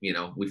 like, you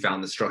know, we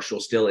found the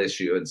structural steel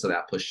issue. And so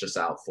that pushed us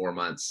out 4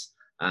 months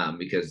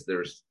because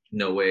there's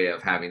no way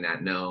of having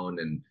that known.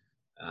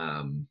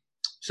 And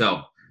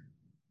so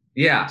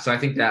yeah, so I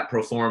think that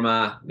pro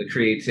forma, the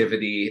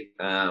creativity,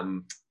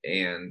 and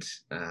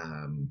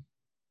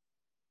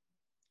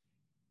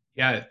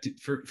Yeah,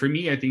 for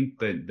me, I think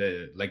that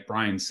the like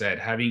Bryan said,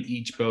 having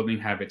each building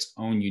have its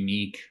own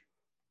unique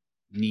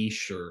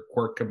niche or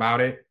quirk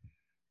about it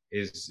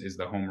is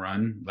the home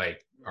run.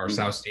 Like our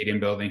South Stadium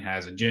building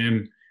has a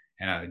gym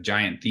and a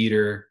giant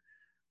theater.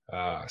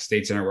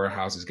 State Center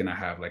Warehouse is going to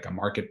have like a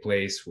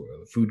marketplace,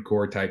 food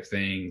court type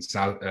thing.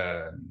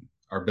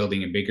 Our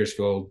building in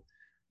Bakersfield,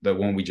 the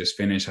one we just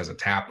finished, has a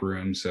tap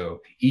room. So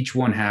each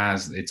one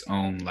has its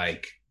own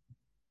like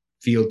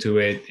feel to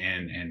it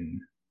and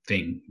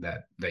thing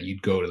that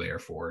you'd go to there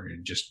for.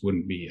 It just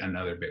wouldn't be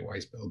another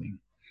Bitwise building.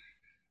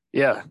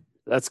 Yeah,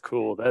 that's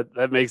cool.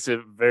 That makes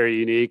it very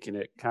unique, and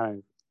it kind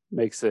of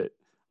makes it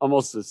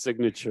almost a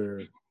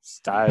signature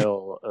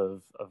style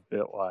of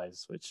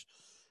Bitwise, which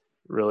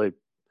really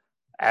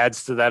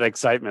adds to that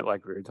excitement,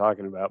 like we were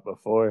talking about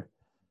before.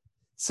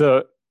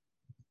 So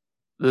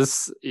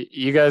this,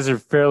 you guys are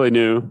fairly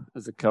new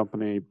as a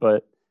company,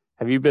 but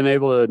have you been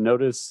able to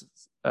notice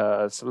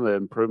some of the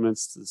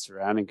improvements to the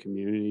surrounding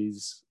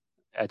communities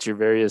at your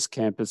various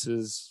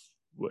campuses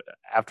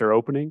after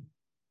opening?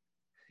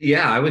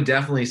 yeah, I would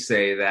definitely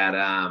say that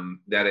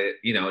that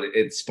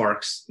it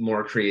sparks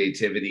more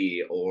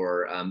creativity,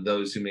 or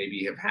those who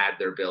maybe have had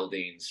their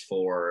buildings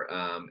for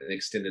an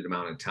extended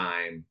amount of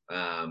time,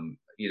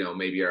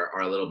 maybe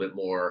are a little bit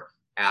more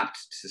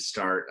apt to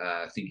start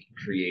thinking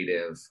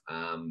creative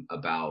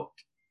about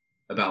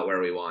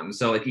where we want. And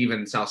so like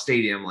even South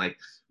Stadium, like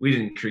we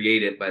didn't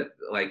create it, but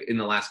like in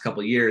the last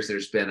couple of years,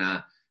 there's been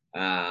a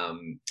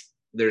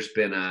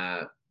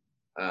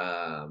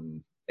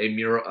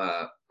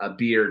mural, a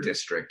beer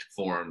district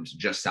formed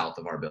just south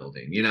of our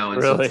building, and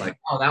so Really? it's like,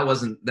 oh, that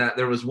wasn't that.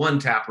 There was one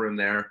tap room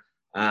there,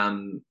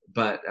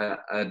 but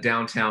a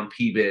downtown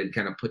PBID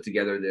kind of put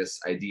together this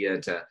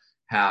idea to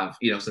have,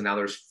 so now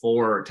there's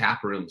 4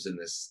 tap rooms in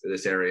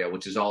this area,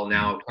 which is all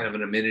now kind of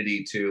an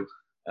amenity to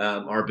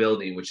our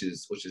building, which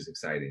is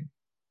exciting.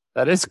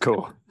 That is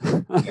cool.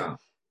 Yeah.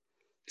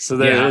 So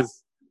there Yeah.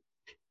 is.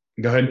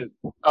 Go ahead.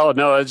 Oh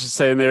no, I was just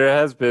saying there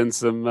has been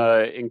some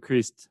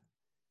increased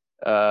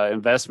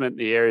investment in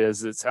the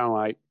areas. That sound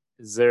like.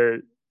 Is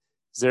there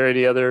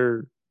any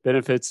other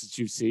benefits that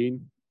you've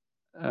seen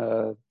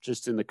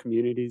just in the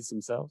communities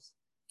themselves?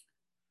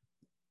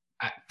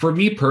 For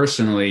me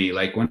personally,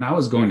 like when I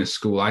was going to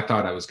school, I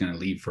thought I was going to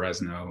leave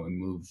Fresno and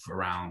move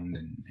around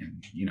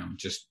and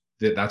just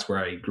that's where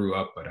I grew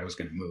up, but I was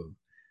going to move.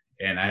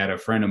 And I had a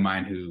friend of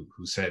mine who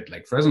said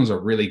like Fresno's a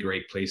really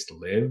great place to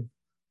live,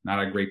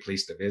 not a great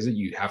place to visit.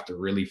 You have to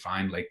really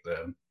find like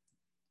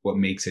what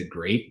makes it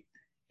great.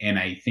 And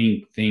I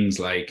think things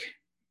like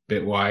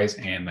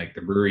Bitwise and like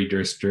the brewery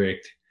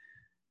district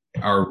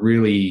are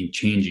really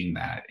changing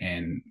that.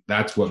 And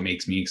that's what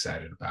makes me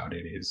excited about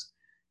it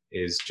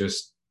is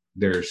just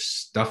there's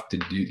stuff to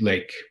do.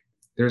 Like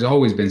there's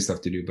always been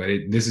stuff to do, but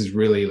this is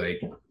really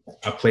like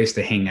a place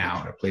to hang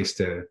out, a place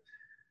to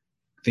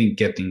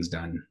get things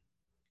done.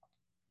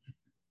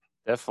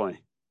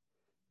 Definitely.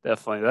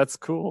 That's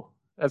cool.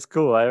 I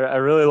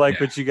really like Yeah.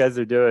 what you guys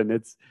are doing.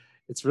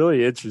 It's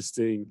really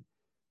interesting,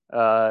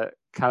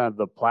 kind of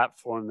the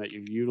platform that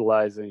you're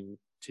utilizing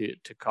to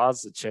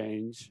cause the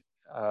change.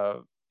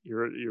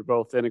 You're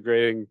both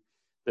integrating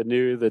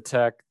the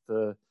tech,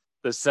 the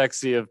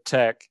sexy of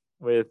tech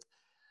with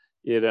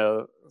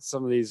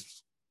some of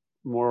these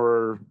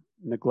more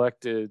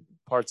neglected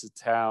parts of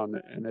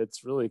town, and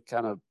it's really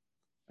kind of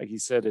like you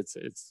said, it's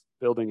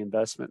building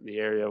investment in the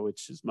area,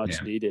 which is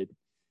much needed.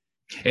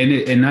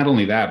 And not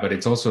only that, but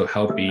it's also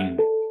helping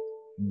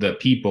the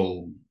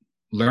people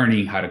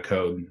learning how to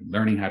code,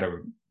 learning how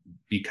to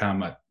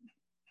become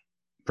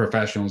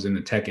professionals in the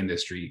tech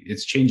industry.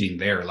 It's changing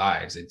their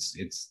lives.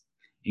 It's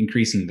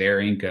increasing their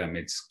income.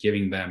 It's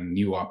giving them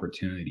new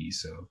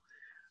opportunities. So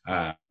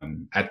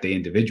at the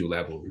individual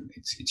level,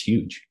 it's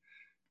huge.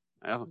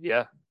 Oh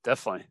yeah,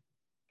 definitely.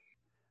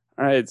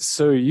 All right,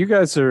 so you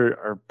guys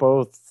are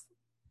both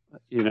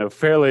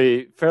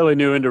fairly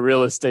new into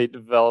real estate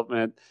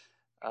development.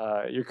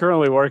 You're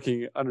currently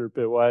working under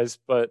Bitwise,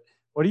 but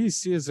what do you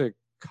see as a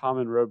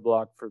common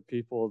roadblock for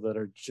people that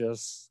are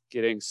just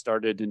getting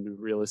started into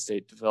real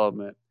estate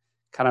development,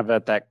 kind of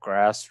at that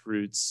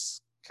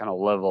grassroots kind of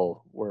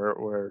level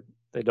where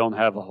they don't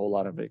have a whole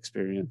lot of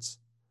experience?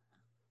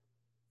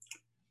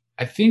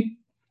 I think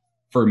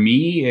for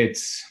me,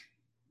 it's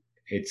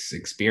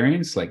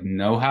experience, like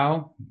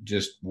know-how,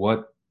 just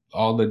what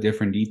all the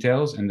different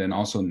details, and then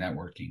also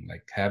networking.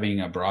 Like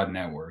having a broad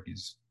network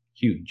is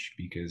huge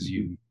because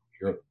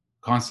you're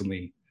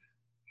constantly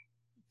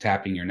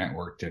tapping your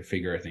network to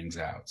figure things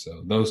out.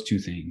 So those 2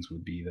 things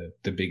would be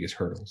the biggest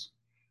hurdles.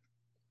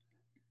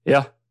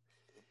 Yeah.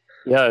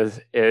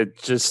 It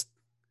just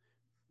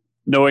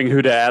knowing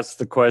who to ask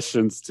the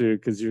questions to,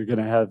 because you're going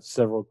to have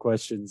several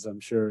questions, I'm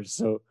sure.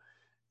 So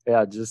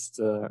yeah, just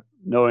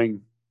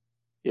knowing,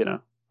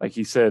 like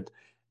you said,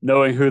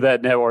 knowing who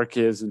that network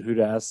is and who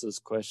to ask those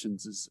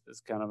questions is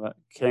kind of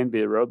can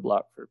be a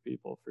roadblock for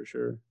people for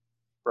sure.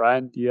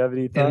 Bryan, do you have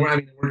any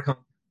thoughts?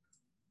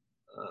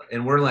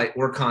 and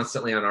we're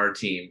constantly on our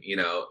team, you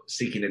know,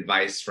 seeking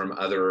advice from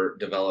other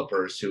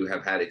developers who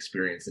have had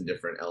experience in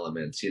different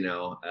elements, you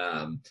know.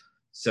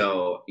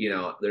 So, you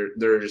know,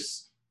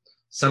 there's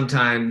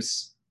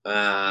sometimes, you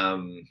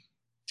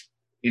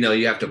know,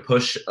 you have to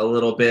push a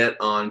little bit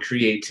on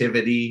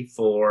creativity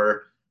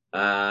for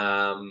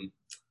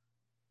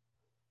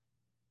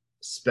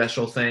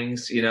special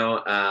things, you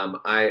know.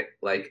 I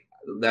like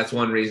that's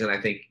one reason I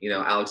think, you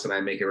know, Alex and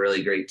I make a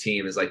really great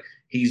team is like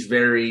he's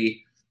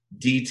very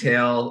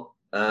detail,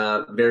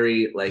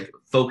 very like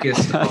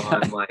focused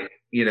on like,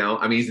 you know,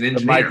 I mean, he's an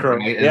engineer,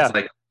 right? And it's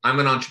like I'm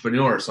an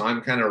entrepreneur, so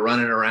I'm kind of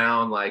running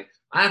around like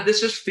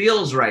this just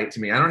feels right to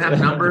me. I don't have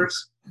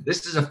numbers.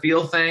 This is a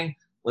feel thing.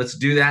 Let's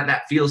do that.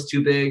 That feels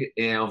too big,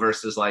 you know,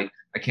 versus like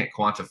I can't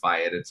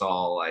quantify it. It's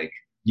all like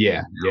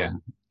yeah.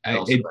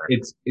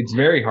 It's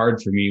very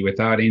hard for me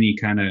without any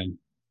kind of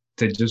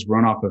to just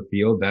run off a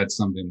field. That's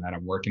something that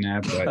I'm working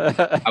at.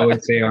 But I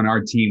would say on our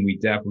team, we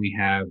definitely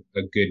have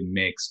a good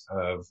mix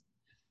of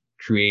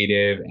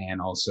creative and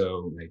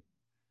also like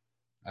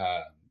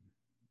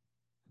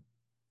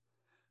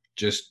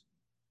just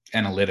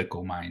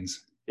analytical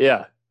minds.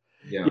 Yeah.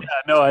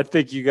 No, I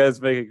think you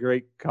guys make a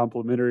great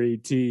complementary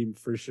team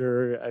for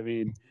sure. I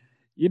mean,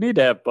 you need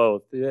to have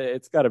both.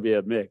 It's got to be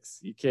a mix.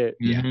 You can't.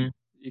 Yeah.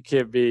 You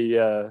can't be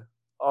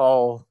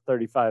all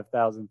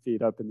 35,000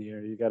 feet up in the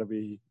air. You got to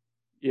be,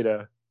 you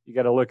know, you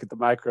got to look at the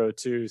micro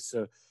too.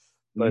 So,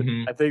 but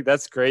I think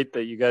that's great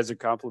that you guys are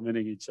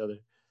complementing each other.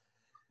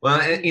 Well,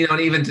 and, you know,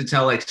 and even to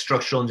tell like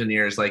structural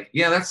engineers, like,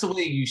 yeah, that's the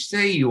way you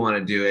say you want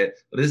to do it,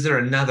 but is there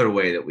another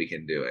way that we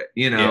can do it?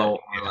 You know,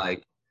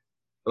 like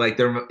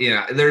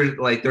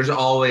there's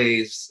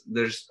always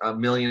a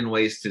million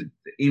ways to,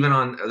 even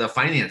on the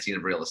financing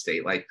of real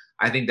estate. Like,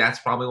 I think that's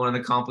probably one of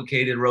the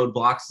complicated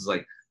roadblocks is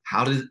like,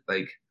 how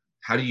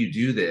do you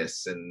do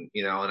this? And,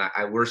 you know, and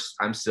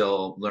I'm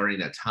still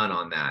learning a ton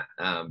on that.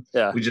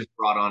 We just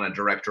brought on a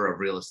director of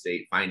real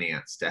estate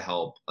finance to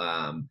help,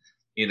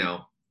 you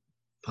know,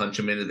 punch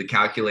them into the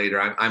calculator.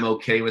 I'm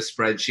okay with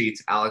spreadsheets.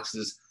 Alex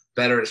is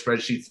better at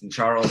spreadsheets than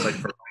Charles. Like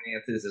for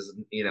finances is,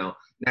 you know,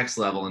 next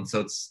level. And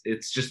so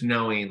it's just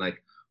knowing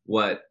like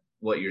what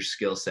your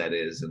skill set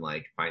is and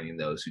like finding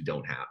those who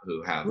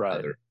have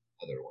other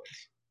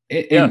ones.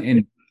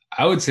 And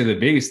I would say the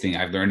biggest thing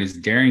I've learned is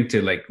daring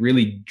to like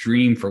really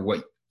dream for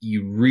what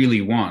you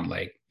really want,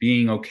 like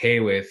being okay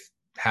with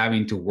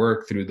having to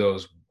work through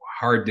those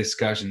hard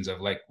discussions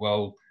of like,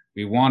 well,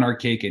 we want our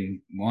cake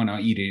and want to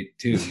eat it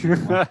too.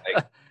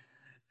 Like,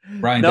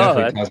 Bryan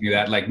definitely tells me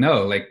that, like,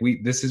 no, like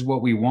this is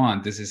what we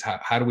want. This is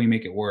how do we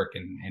make it work,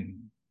 and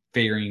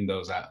figuring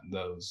those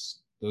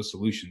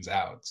solutions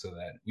out so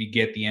that we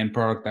get the end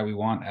product that we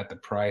want at the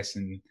price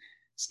and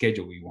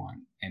schedule we want.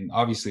 And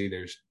obviously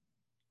there's,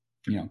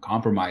 you know,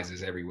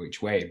 compromises every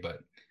which way,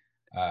 but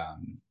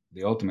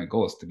the ultimate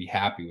goal is to be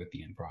happy with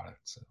the end product.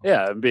 So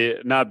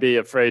not be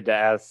afraid to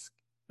ask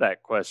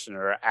that question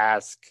or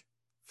ask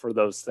for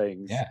those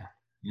things.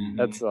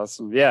 That's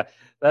awesome.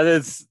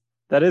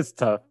 That is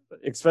tough,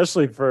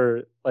 especially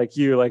for like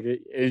you, like an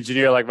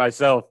engineer like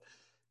myself,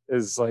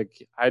 is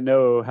like I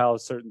know how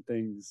certain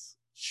things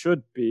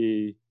should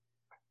be,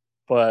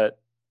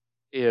 but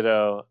you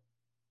know,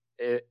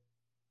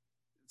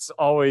 it's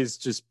always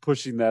just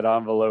pushing that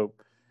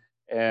envelope,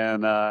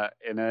 and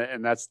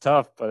that's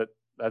tough. But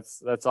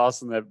that's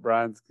awesome that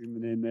Bryan's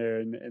coming in there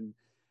and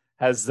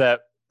has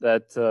that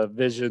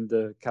vision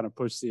to kind of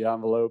push the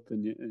envelope,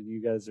 and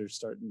you guys are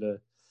starting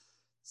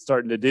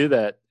to do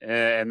that,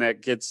 and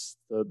that gets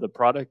the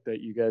product that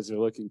you guys are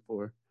looking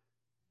for.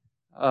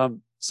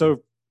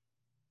 So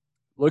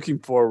looking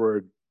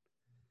forward,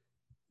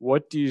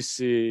 what do you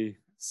see?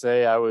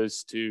 Say I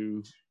was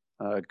to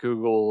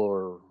Google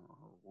or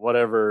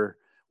whatever,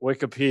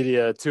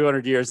 Wikipedia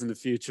 200 years in the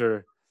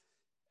future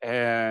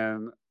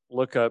and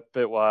look up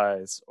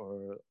Bitwise,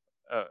 or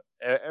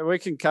and we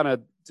can kind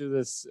of do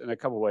this in a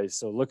couple ways.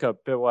 So look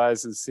up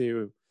Bitwise and see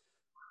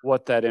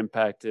what that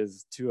impact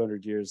is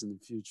 200 years in the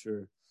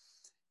future.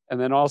 And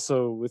then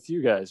also with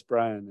you guys,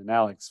 Bryan and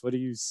Alex, what do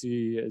you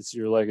see as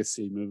your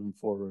legacy moving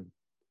forward?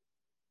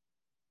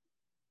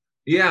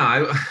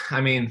 Yeah, I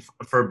mean,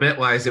 for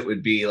Bitwise, it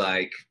would be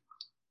like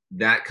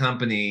that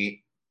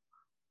company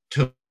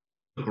took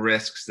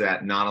risks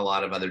that not a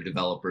lot of other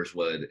developers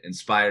would,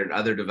 inspired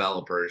other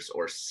developers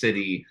or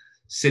cities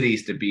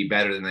to be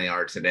better than they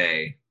are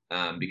today,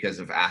 because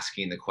of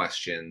asking the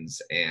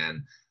questions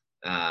and,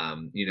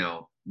 you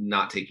know,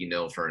 not taking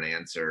no for an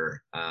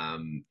answer,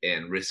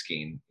 and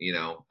risking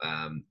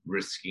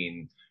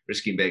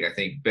big. I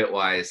think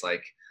Bitwise,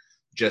 like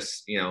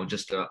just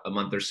a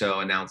month or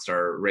so, announced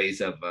our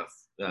raise of a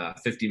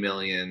 $50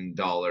 million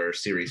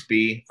Series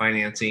B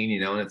financing, you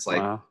know, and it's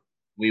like, wow.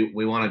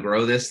 We want to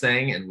grow this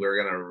thing, and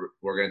we're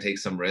gonna take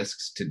some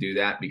risks to do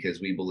that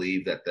because we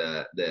believe that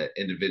the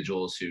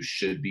individuals who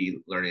should be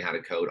learning how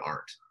to code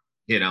aren't,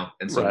 you know,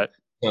 and so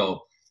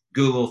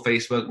Google,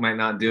 Facebook might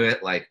not do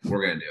it, like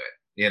we're gonna do it,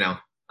 you know.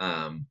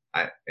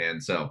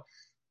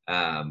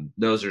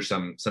 Those are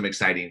some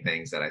exciting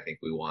things that I think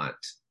we want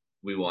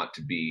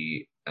to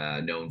be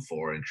known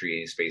for, and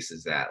creating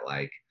spaces that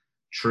like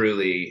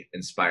truly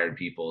inspired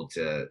people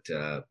to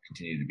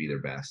continue to be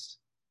their best.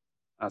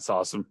 That's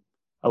awesome.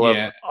 I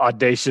love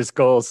audacious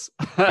goals.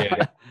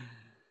 Yeah.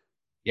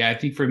 Yeah, I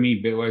think for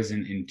me, Bitwise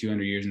in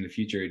 200 years in the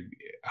future,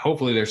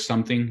 hopefully there's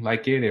something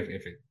like it.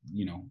 If it,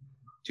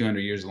 200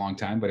 years is a long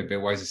time, but if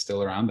Bitwise is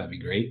still around, that'd be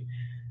great.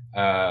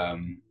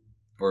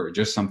 Or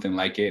just something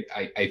like it.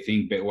 I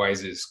think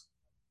Bitwise is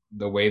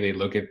the way they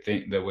look at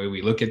the way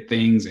we look at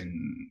things,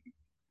 and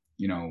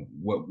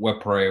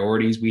what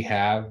priorities we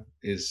have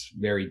is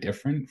very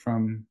different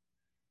from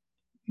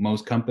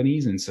most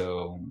companies, and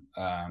so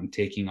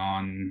taking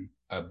on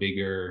a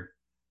bigger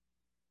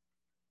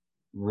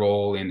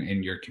role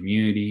in your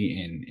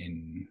community and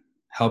in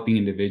helping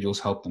individuals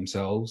help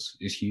themselves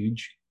is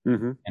huge.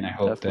 Mm-hmm. And I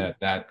hope Definitely.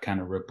 that kind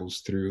of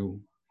ripples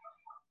through,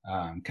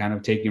 kind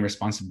of taking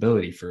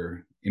responsibility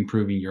for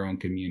improving your own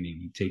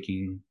community,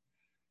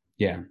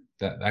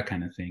 that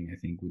kind of thing, I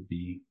think would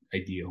be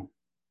ideal.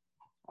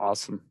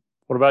 Awesome.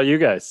 What about you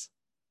guys?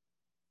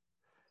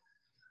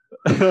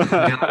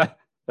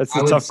 That's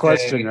a tough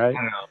question, right?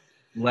 I don't know,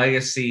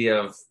 legacy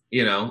of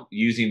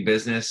using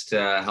business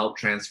to help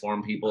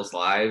transform people's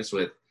lives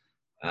with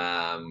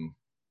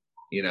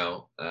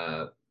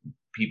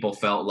people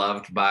felt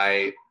loved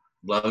by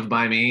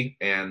me,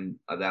 and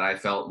that I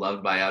felt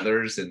loved by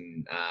others,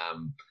 and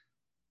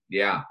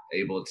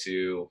able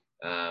to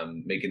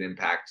make an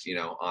impact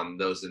on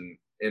those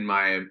in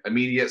my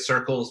immediate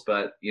circles,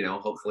 but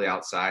hopefully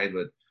outside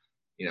with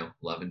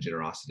love and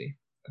generosity.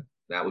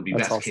 That would be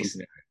That's best awesome. case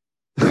scenario.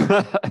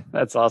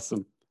 That's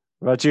awesome.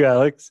 What about you,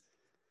 Alex?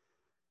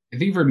 I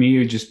think for me, it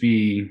would just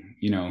be,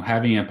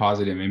 having a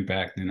positive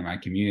impact in my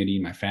community,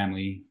 my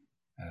family,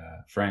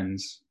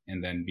 friends,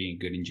 and then being a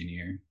good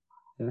engineer.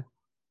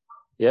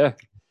 Yeah.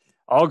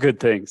 All good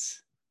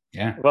things.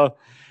 Yeah. Well,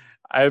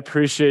 I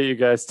appreciate you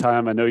guys'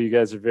 time. I know you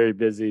guys are very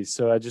busy.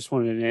 So I just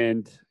wanted to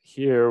end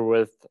here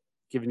with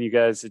giving you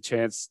guys a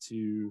chance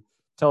to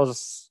tell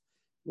us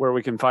where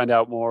we can find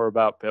out more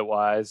about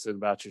Bitwise and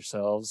about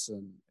yourselves.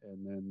 And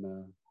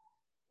then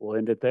we'll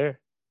end it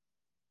there.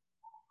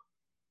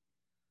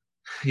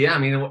 Yeah, I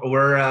mean,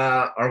 we're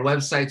our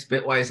website's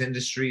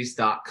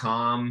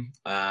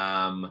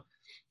bitwiseindustries.com.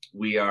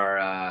 We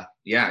are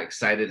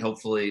excited,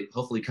 hopefully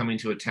coming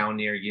to a town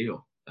near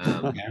you.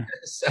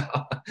 So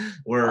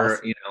we're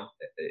Awesome.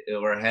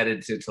 we're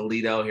headed to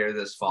Toledo here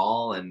this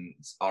fall, and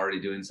already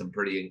doing some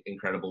pretty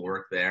incredible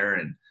work there.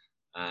 And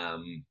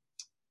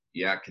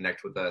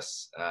connect with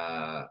us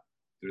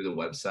through the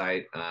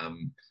website.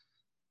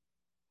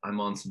 I'm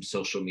on some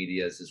social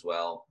medias as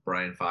well,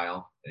 Bryan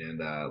File, and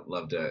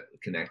love to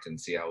connect and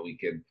see how we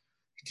could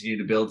continue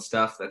to build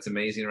stuff that's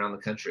amazing around the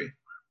country.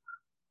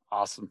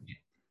 Awesome.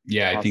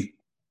 Yeah, awesome. I think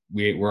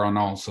we're on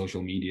all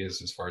social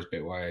medias as far as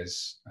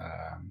Bitwise.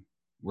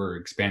 We're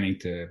expanding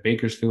to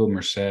Bakersfield,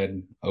 Merced,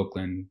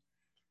 Oakland,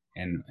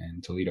 and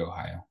Toledo,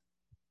 Ohio.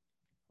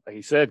 Like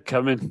you said,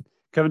 coming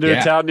to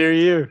a town near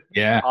you.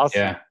 Yeah. Awesome.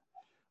 Yeah.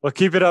 Well,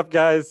 keep it up,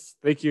 guys.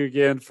 Thank you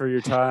again for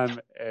your time,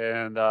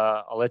 and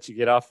I'll let you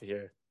get off of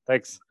here.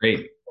 Thanks.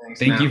 Great.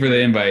 Thank you for the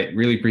invite.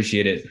 Really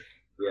appreciate it.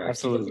 Yeah,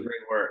 absolutely. Keep up the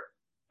great work.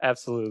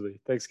 Absolutely.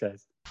 Thanks,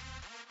 guys.